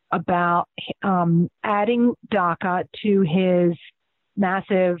about adding DACA to his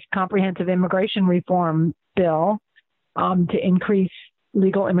massive comprehensive immigration reform bill to increase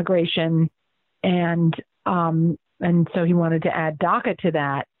legal immigration, and so he wanted to add DACA to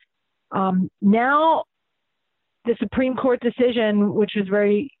that. Now, the Supreme Court decision, which was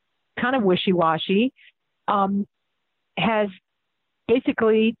very kind of wishy-washy, has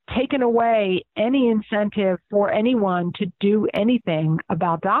basically taken away any incentive for anyone to do anything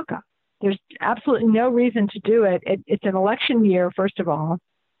about DACA. There's absolutely no reason to do it. It's an election year, first of all.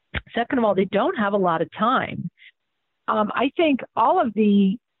 Second of all, they don't have a lot of time. I think all of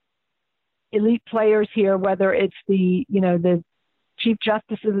the elite players here, whether it's the Chief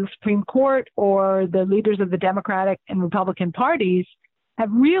Justice of the Supreme Court or the leaders of the Democratic and Republican parties, have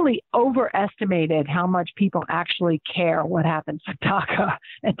really overestimated how much people actually care what happens to DACA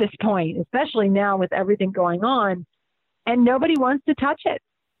at this point, especially now with everything going on, and nobody wants to touch it.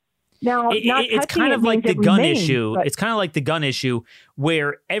 Now, it's kind of like the gun issue. But it's kind of like the gun issue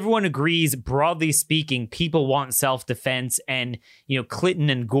where everyone agrees, broadly speaking, people want self-defense. And, Clinton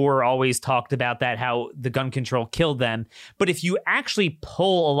and Gore always talked about that, how the gun control killed them. But if you actually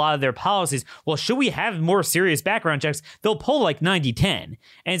pull a lot of their policies, well, should we have more serious background checks? They'll pull like 90-10. And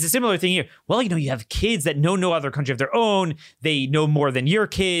it's a similar thing here. Well, you have kids that know no other country of their own. They know more than your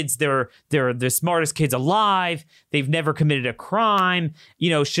kids. They're the smartest kids alive. They've never committed a crime.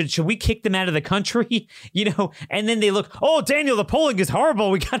 Should we kick them out of the country? And then they look, oh, Daniel, the polling is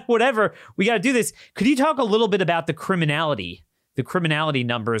horrible. We got whatever. We got to do this. Could you talk a little bit about the criminality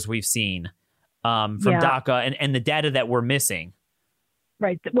numbers we've seen from DACA and the data that we're missing?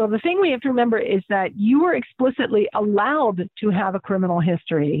 Right. Well, the thing we have to remember is that you were explicitly allowed to have a criminal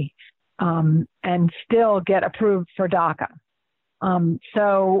history and still get approved for DACA.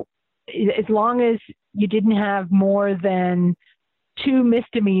 So as long as you didn't have more than 2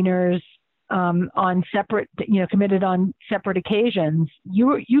 misdemeanors on separate, committed on separate occasions,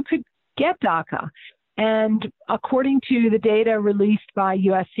 you could get DACA. And according to the data released by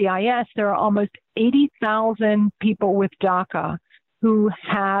USCIS, there are almost 80,000 people with DACA who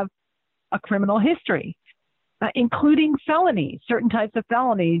have a criminal history, including felonies. Certain types of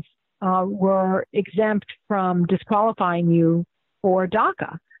felonies were exempt from disqualifying you for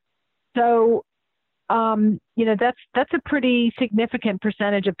DACA. So, that's a pretty significant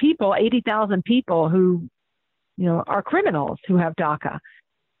percentage of people, 80,000 people who, are criminals who have DACA.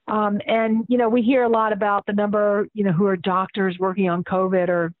 And we hear a lot about the number, who are doctors working on COVID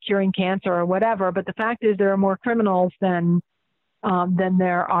or curing cancer or whatever. But the fact is there are more criminals than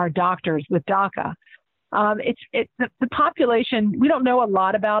there are doctors with DACA. The population, we don't know a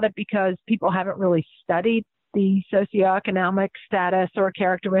lot about it because people haven't really studied the socioeconomic status or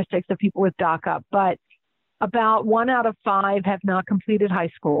characteristics of people with DACA, but about 1 out of 5 have not completed high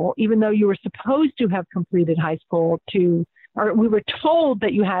school, even though you were supposed to have completed high school or we were told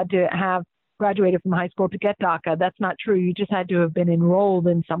that you had to have graduated from high school to get DACA. That's not true. You just had to have been enrolled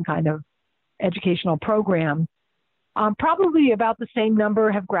in some kind of educational program. Probably about the same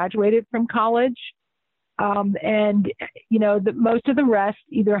number have graduated from college. And most of the rest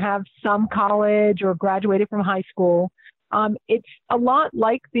either have some college or graduated from high school. It's a lot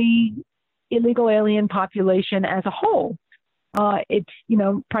like the illegal alien population as a whole. It's,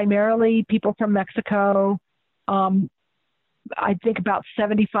 primarily people from Mexico. I think about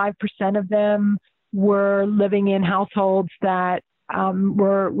 75% of them were living in households that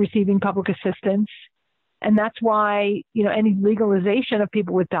were receiving public assistance. And that's why, any legalization of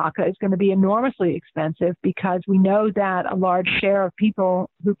people with DACA is going to be enormously expensive because we know that a large share of people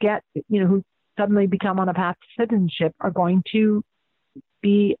who get, who suddenly become on a path to citizenship are going to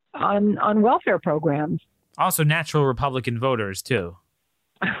be on welfare programs. Also natural Republican voters, too.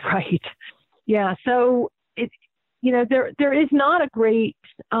 Right. Yeah. So, there is not a great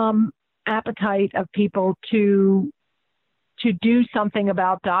appetite of people to do something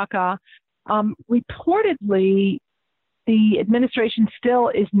about DACA. Reportedly, the administration still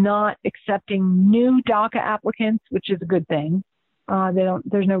is not accepting new DACA applicants, which is a good thing.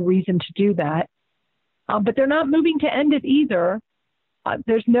 There's no reason to do that. But they're not moving to end it either.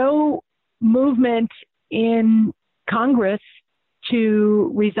 There's no movement in Congress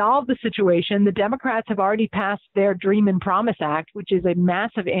to resolve the situation. The Democrats have already passed their Dream and Promise Act, which is a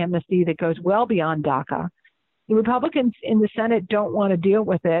massive amnesty that goes well beyond DACA. The Republicans in the Senate don't want to deal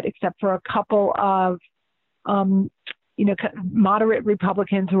with it, except for a couple of, moderate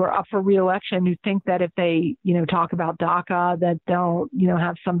Republicans who are up for re-election who think that if they, talk about DACA, that they'll,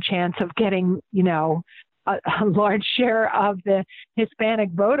 have some chance of getting, a large share of the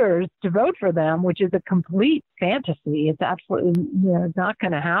Hispanic voters to vote for them, which is a complete fantasy. It's absolutely, not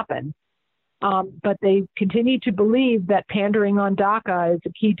going to happen. But they continue to believe that pandering on DACA is a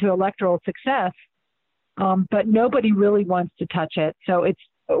key to electoral success. But nobody really wants to touch it. So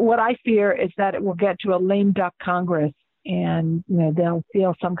what I fear is that it will get to a lame duck Congress and, they'll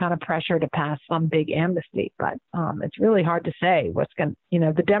feel some kind of pressure to pass some big amnesty. But it's really hard to say what's going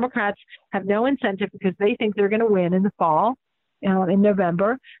to, the Democrats have no incentive because they think they're going to win in the fall, in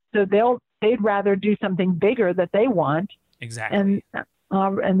November. So they'd rather do something bigger that they want. Exactly.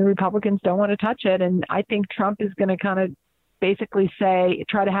 And the Republicans don't want to touch it. And I think Trump is going to kind of basically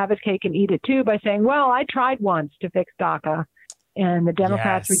try to have his cake and eat it too by saying, well, I tried once to fix DACA and the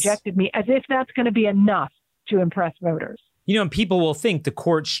Democrats rejected me, as if that's going to be enough to impress voters. And people will think the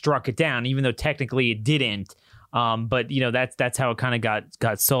court struck it down, even though technically it didn't. But that's how it kind of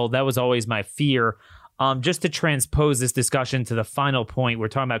got sold. That was always my fear. Just to transpose this discussion to the final point, we're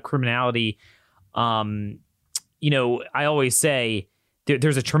talking about criminality. I always say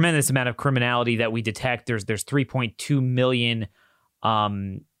there's a tremendous amount of criminality that we detect. There's 3.2 million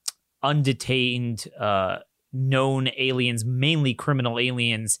undetained known aliens, mainly criminal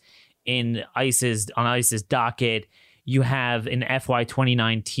aliens, on ICE's docket. You have in FY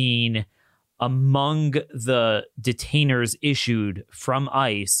 2019, among the detainers issued from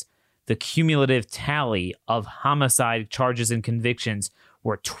ICE, the cumulative tally of homicide charges and convictions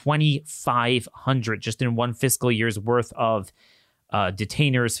were 2,500 just in one fiscal year's worth of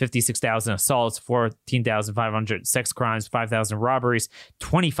detainers, 56,000 assaults, 14,500 sex crimes, 5,000 robberies,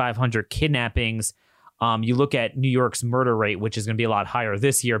 2,500 kidnappings. You look at New York's murder rate, which is going to be a lot higher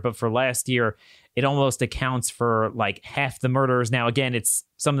this year, but for last year, it almost accounts for like half the murders. Now, again,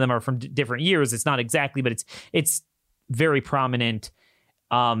 some of them are from different years. It's not exactly, but it's very prominent.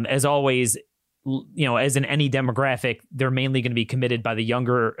 As always, as in any demographic, they're mainly going to be committed by the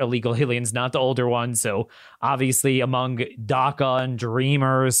younger illegal aliens, not the older ones. So obviously among DACA and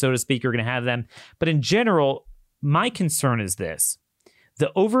Dreamers, so to speak, you're going to have them. But in general, my concern is this.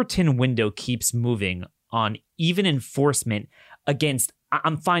 The Overton window keeps moving on even enforcement against,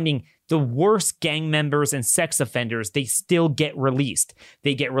 I'm finding the worst gang members and sex offenders, they still get released.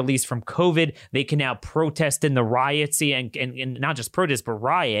 They get released from COVID. They can now protest in the riots and not just protest, but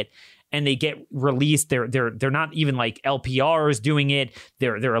riot. And they get released. They're not even like LPRs doing it.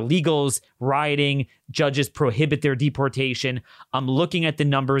 They're illegals rioting. Judges prohibit their deportation. I'm looking at the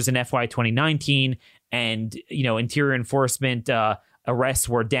numbers in FY 2019, and interior enforcement arrests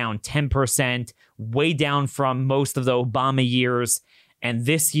were down 10%, way down from most of the Obama years. And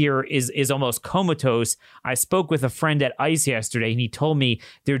this year is almost comatose. I spoke with a friend at ICE yesterday, and he told me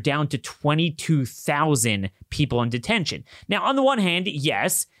they're down to 22,000 people in detention. Now, on the one hand,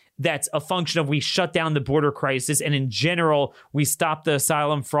 yes, that's a function of we shut down the border crisis, and in general, we stopped the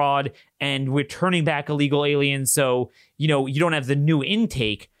asylum fraud, and we're turning back illegal aliens, so, you don't have the new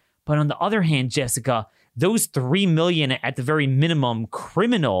intake. But on the other hand, Jessica, those 3 million, at the very minimum,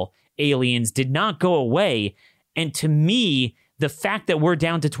 criminal aliens did not go away. And to me, the fact that we're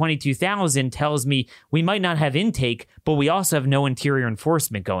down to 22,000 tells me we might not have intake, but we also have no interior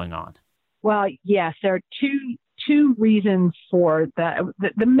enforcement going on. Well, yes, there are two reasons for that.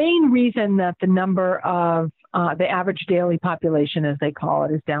 The main reason that the number of the average daily population, as they call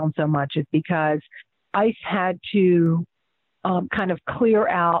it, is down so much is because ICE had to kind of clear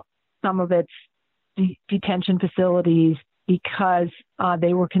out some of its detention facilities because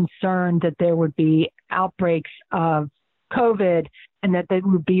they were concerned that there would be outbreaks of COVID and that they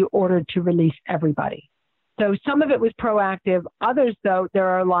would be ordered to release everybody. So some of it was proactive. Others, though, there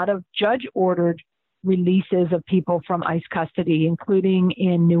are a lot of judge-ordered releases of people from ICE custody, including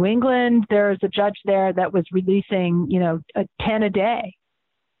in New England. There's a judge there that was releasing, 10 a day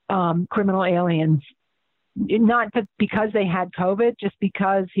criminal aliens, not because they had COVID, just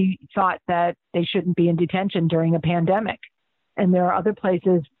because he thought that they shouldn't be in detention during a pandemic. And there are other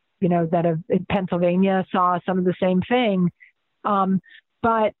places, that have in Pennsylvania saw some of the same thing.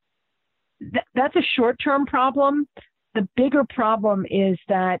 But that's a short-term problem. The bigger problem is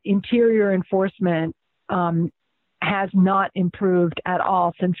that interior enforcement has not improved at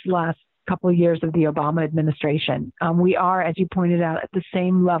all since the last couple of years of the Obama administration. We are, as you pointed out, at the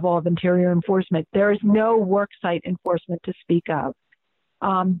same level of interior enforcement. There is no worksite enforcement to speak of.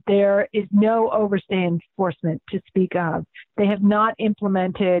 There is no overstay enforcement to speak of. They have not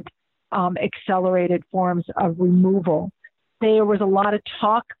implemented accelerated forms of removal. There was a lot of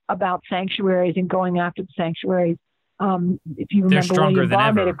talk about sanctuaries and going after the sanctuaries. If you remember, William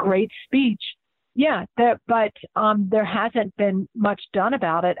Vaughan made a great speech. Yeah, but there hasn't been much done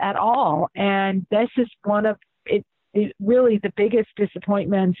about it at all. And this is one of really the biggest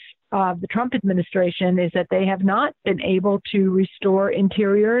disappointments of the Trump administration is that they have not been able to restore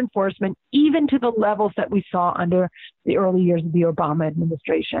interior enforcement even to the levels that we saw under the early years of the Obama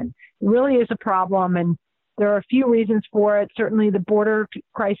administration. It really is a problem, and there are a few reasons for it. Certainly the border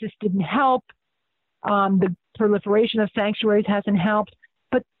crisis didn't help. The proliferation of sanctuaries hasn't helped,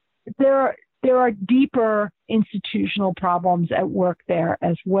 but there are deeper institutional problems at work there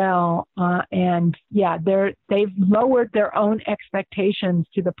as well. And yeah, they've lowered their own expectations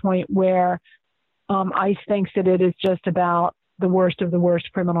to the point where ICE thinks that it is just about the worst of the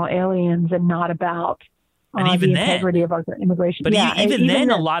worst criminal aliens and not about the integrity of our immigration. But even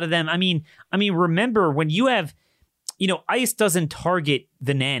then, a lot of them, I mean, remember when you have, ICE doesn't target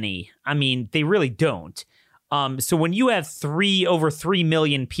the nanny. I mean, they really don't. So when you have over 3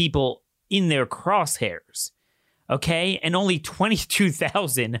 million people in their crosshairs, okay, and only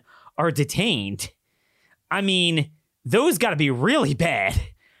 22,000 are detained. I mean, those got to be really bad.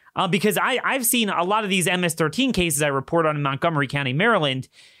 Because I've seen a lot of these MS-13 cases I report on in Montgomery County, Maryland,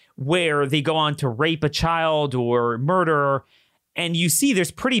 where they go on to rape a child or murder, and you see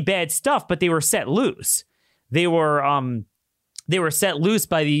there's pretty bad stuff, but they were set loose. They were set loose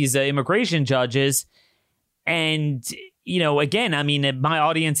by these immigration judges, and again, I mean, my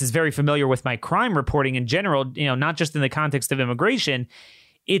audience is very familiar with my crime reporting in general. Not just in the context of immigration.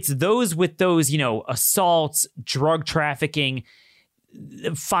 It's those with those assaults, drug trafficking,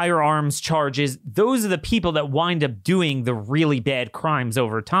 firearms charges. Those are the people that wind up doing the really bad crimes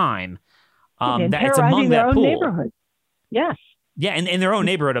over time. It's among that pool. Neighborhood. Yes. Yeah, and in their own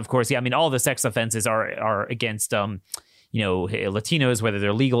neighborhood, of course. Yeah, I mean, all the sex offenses are against Latinos, whether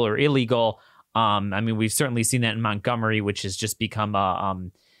they're legal or illegal. I mean, we've certainly seen that in Montgomery, which has just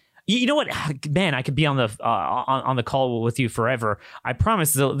become you know what, man, I could be on the call with you forever. I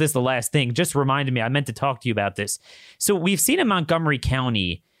promise this is the last thing. Just reminded me, I meant to talk to you about this. So we've seen in Montgomery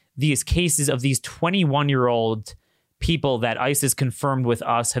County these cases of these 21-year-old people that ICE has confirmed with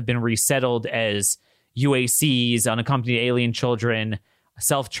us have been resettled as UACs, unaccompanied alien children,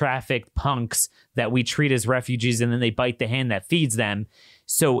 self-trafficked punks that we treat as refugees, and then they bite the hand that feeds them.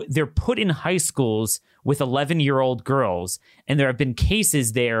 So they're put in high schools with 11-year-old girls, and there have been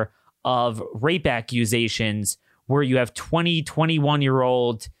cases there of rape accusations where you have 20,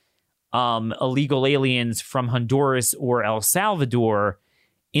 21-year-old illegal aliens from Honduras or El Salvador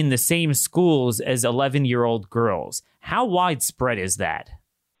in the same schools as 11-year-old girls. How widespread is that?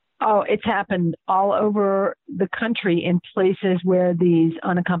 Oh, it's happened all over the country in places where these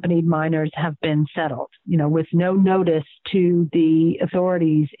unaccompanied minors have been settled, with no notice to the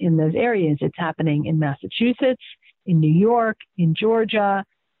authorities in those areas. It's happening in Massachusetts, in New York, in Georgia,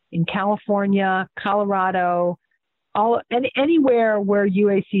 in California, Colorado, anywhere where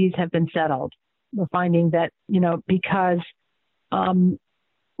UACs have been settled. We're finding that, because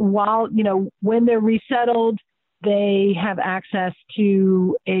while, when they're resettled, they have access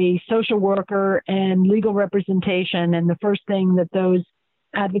to a social worker and legal representation. And the first thing that those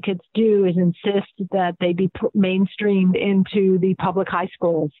advocates do is insist that they be mainstreamed into the public high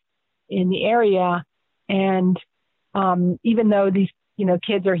schools in the area. And even though these,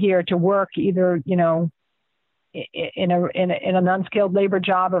 kids are here to work either, in an unskilled labor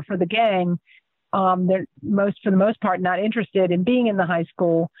job or for the gang, they're for the most part not interested in being in the high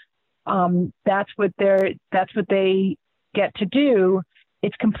school. That's what they get to do.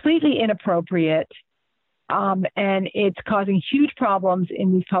 It's completely inappropriate. And it's causing huge problems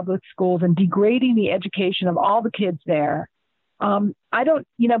in these public schools and degrading the education of all the kids there. But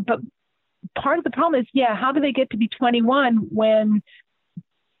part of the problem is, how do they get to be 21 when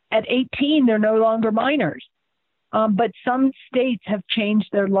at 18, they're no longer minors? But some states have changed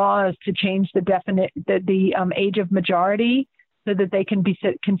their laws to change the age of majority, so that they can be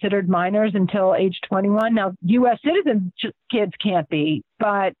considered minors until age 21. Now, U.S. citizen kids can't be,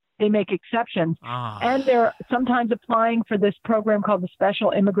 but they make exceptions. And they're sometimes applying for this program called the Special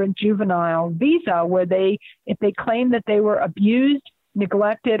Immigrant Juvenile Visa, where if they claim that they were abused,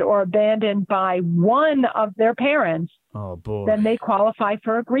 neglected, or abandoned by one of their parents, then they qualify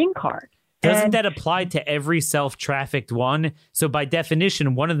for a green card. Doesn't that apply to every self-trafficked one? So by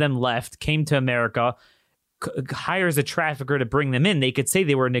definition, one of them left, came to America, hires a trafficker to bring them in. They could say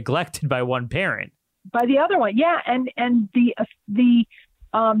they were neglected by one parent. By the other one, yeah. And the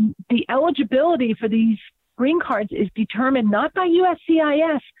eligibility for these green cards is determined not by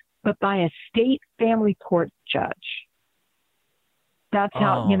USCIS, but by a state family court judge. That's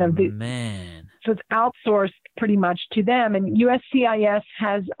how, man. So it's outsourced pretty much to them. And USCIS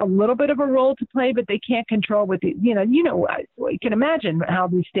has a little bit of a role to play, but they can't control you can imagine how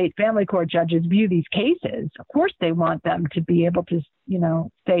these state family court judges view these cases. Of course, they want them to be able to,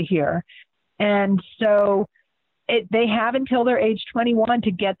 stay here. And so they have until they're age 21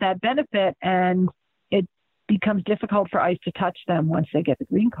 to get that benefit. And it becomes difficult for ICE to touch them once they get the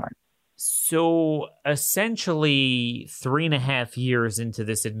green card. So essentially 3.5 years into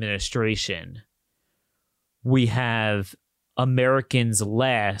this administration, we have Americans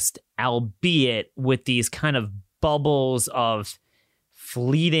last, albeit with these kind of bubbles of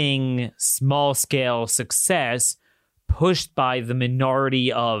fleeting small-scale success pushed by the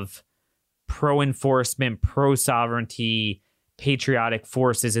minority of pro-enforcement, pro-sovereignty, patriotic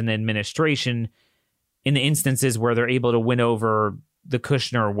forces in the administration in the instances where they're able to win over the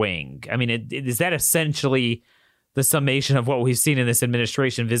Kushner wing. I mean, is that essentially the summation of what we've seen in this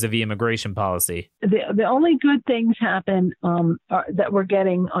administration vis-a-vis immigration policy. The only good things happen that we're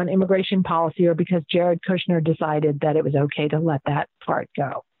getting on immigration policy are because Jared Kushner decided that it was okay to let that part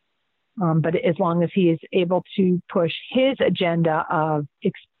go. But as long as he is able to push his agenda of,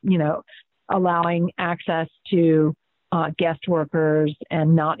 allowing access to guest workers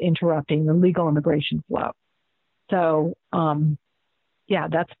and not interrupting the legal immigration flow. So,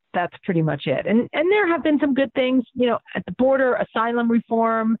 that's pretty much it. And there have been some good things, at the border. Asylum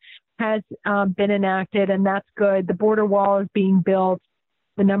reform has been enacted, and that's good. The border wall is being built.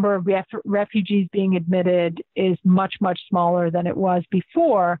 The number of refugees being admitted is much, much smaller than it was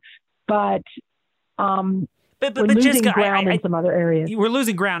before. But we're losing Jessica, ground in some other areas. We're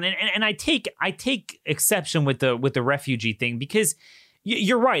losing ground, and I take exception with the refugee thing, because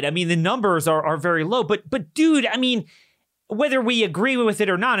you're right. I mean, the numbers are very low, but dude, I mean, whether we agree with it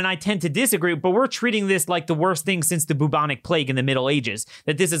or not, and I tend to disagree, but we're treating this like the worst thing since the bubonic plague in the Middle Ages,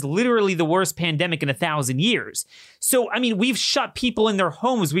 that this is literally the worst pandemic in 1,000 years. So, I mean, we've shut people in their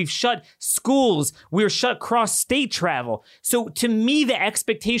homes. We've shut schools. We're shut cross-state travel. So to me, the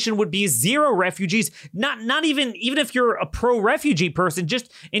expectation would be 0 refugees, not even if you're a pro-refugee person,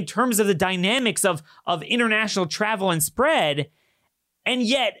 just in terms of the dynamics of international travel and spread. And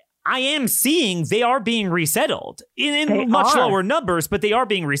yet, I am seeing they are being resettled in much lower numbers, but they are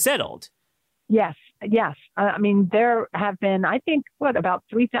being resettled. Yes. I mean, there have been, I think, about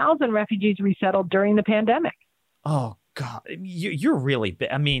 3,000 refugees resettled during the pandemic. Oh, God. You're really,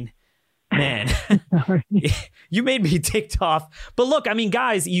 I mean, man, you made me ticked off. But look, I mean,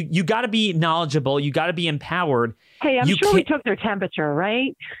 guys, you got to be knowledgeable. You got to be empowered. Hey, I'm sure we took their temperature,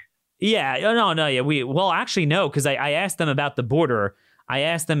 right? Yeah. No. Yeah. Actually, no, because I asked them about the border. I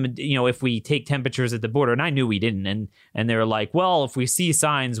asked them, if we take temperatures at the border, and I knew we didn't. And they were like, well, if we see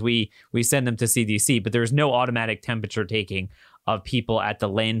signs, we send them to CDC, but there's no automatic temperature taking of people at the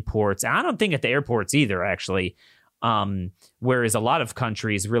land ports. And I don't think at the airports either, actually. Whereas a lot of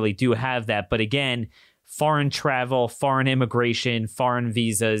countries really do have that. But again, foreign travel, foreign immigration, foreign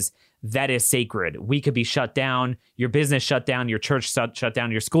visas, that is sacred. We could be shut down, your business shut down, your church shut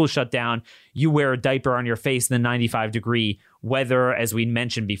down, your school shut down. You wear a diaper on your face in the 95-degree weather, as we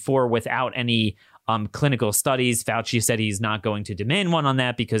mentioned before, without any clinical studies. Fauci said he's not going to demand one on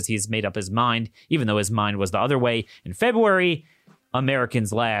that because he's made up his mind, even though his mind was the other way. In February,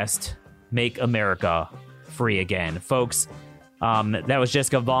 Americans last, make America free again. Folks, that was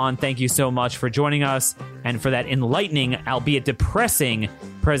Jessica Vaughan. Thank you so much for joining us and for that enlightening, albeit depressing,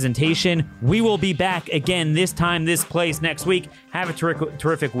 presentation. We will be back again this time, this place next week. Have a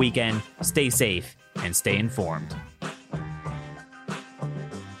terrific weekend. Stay safe and stay informed.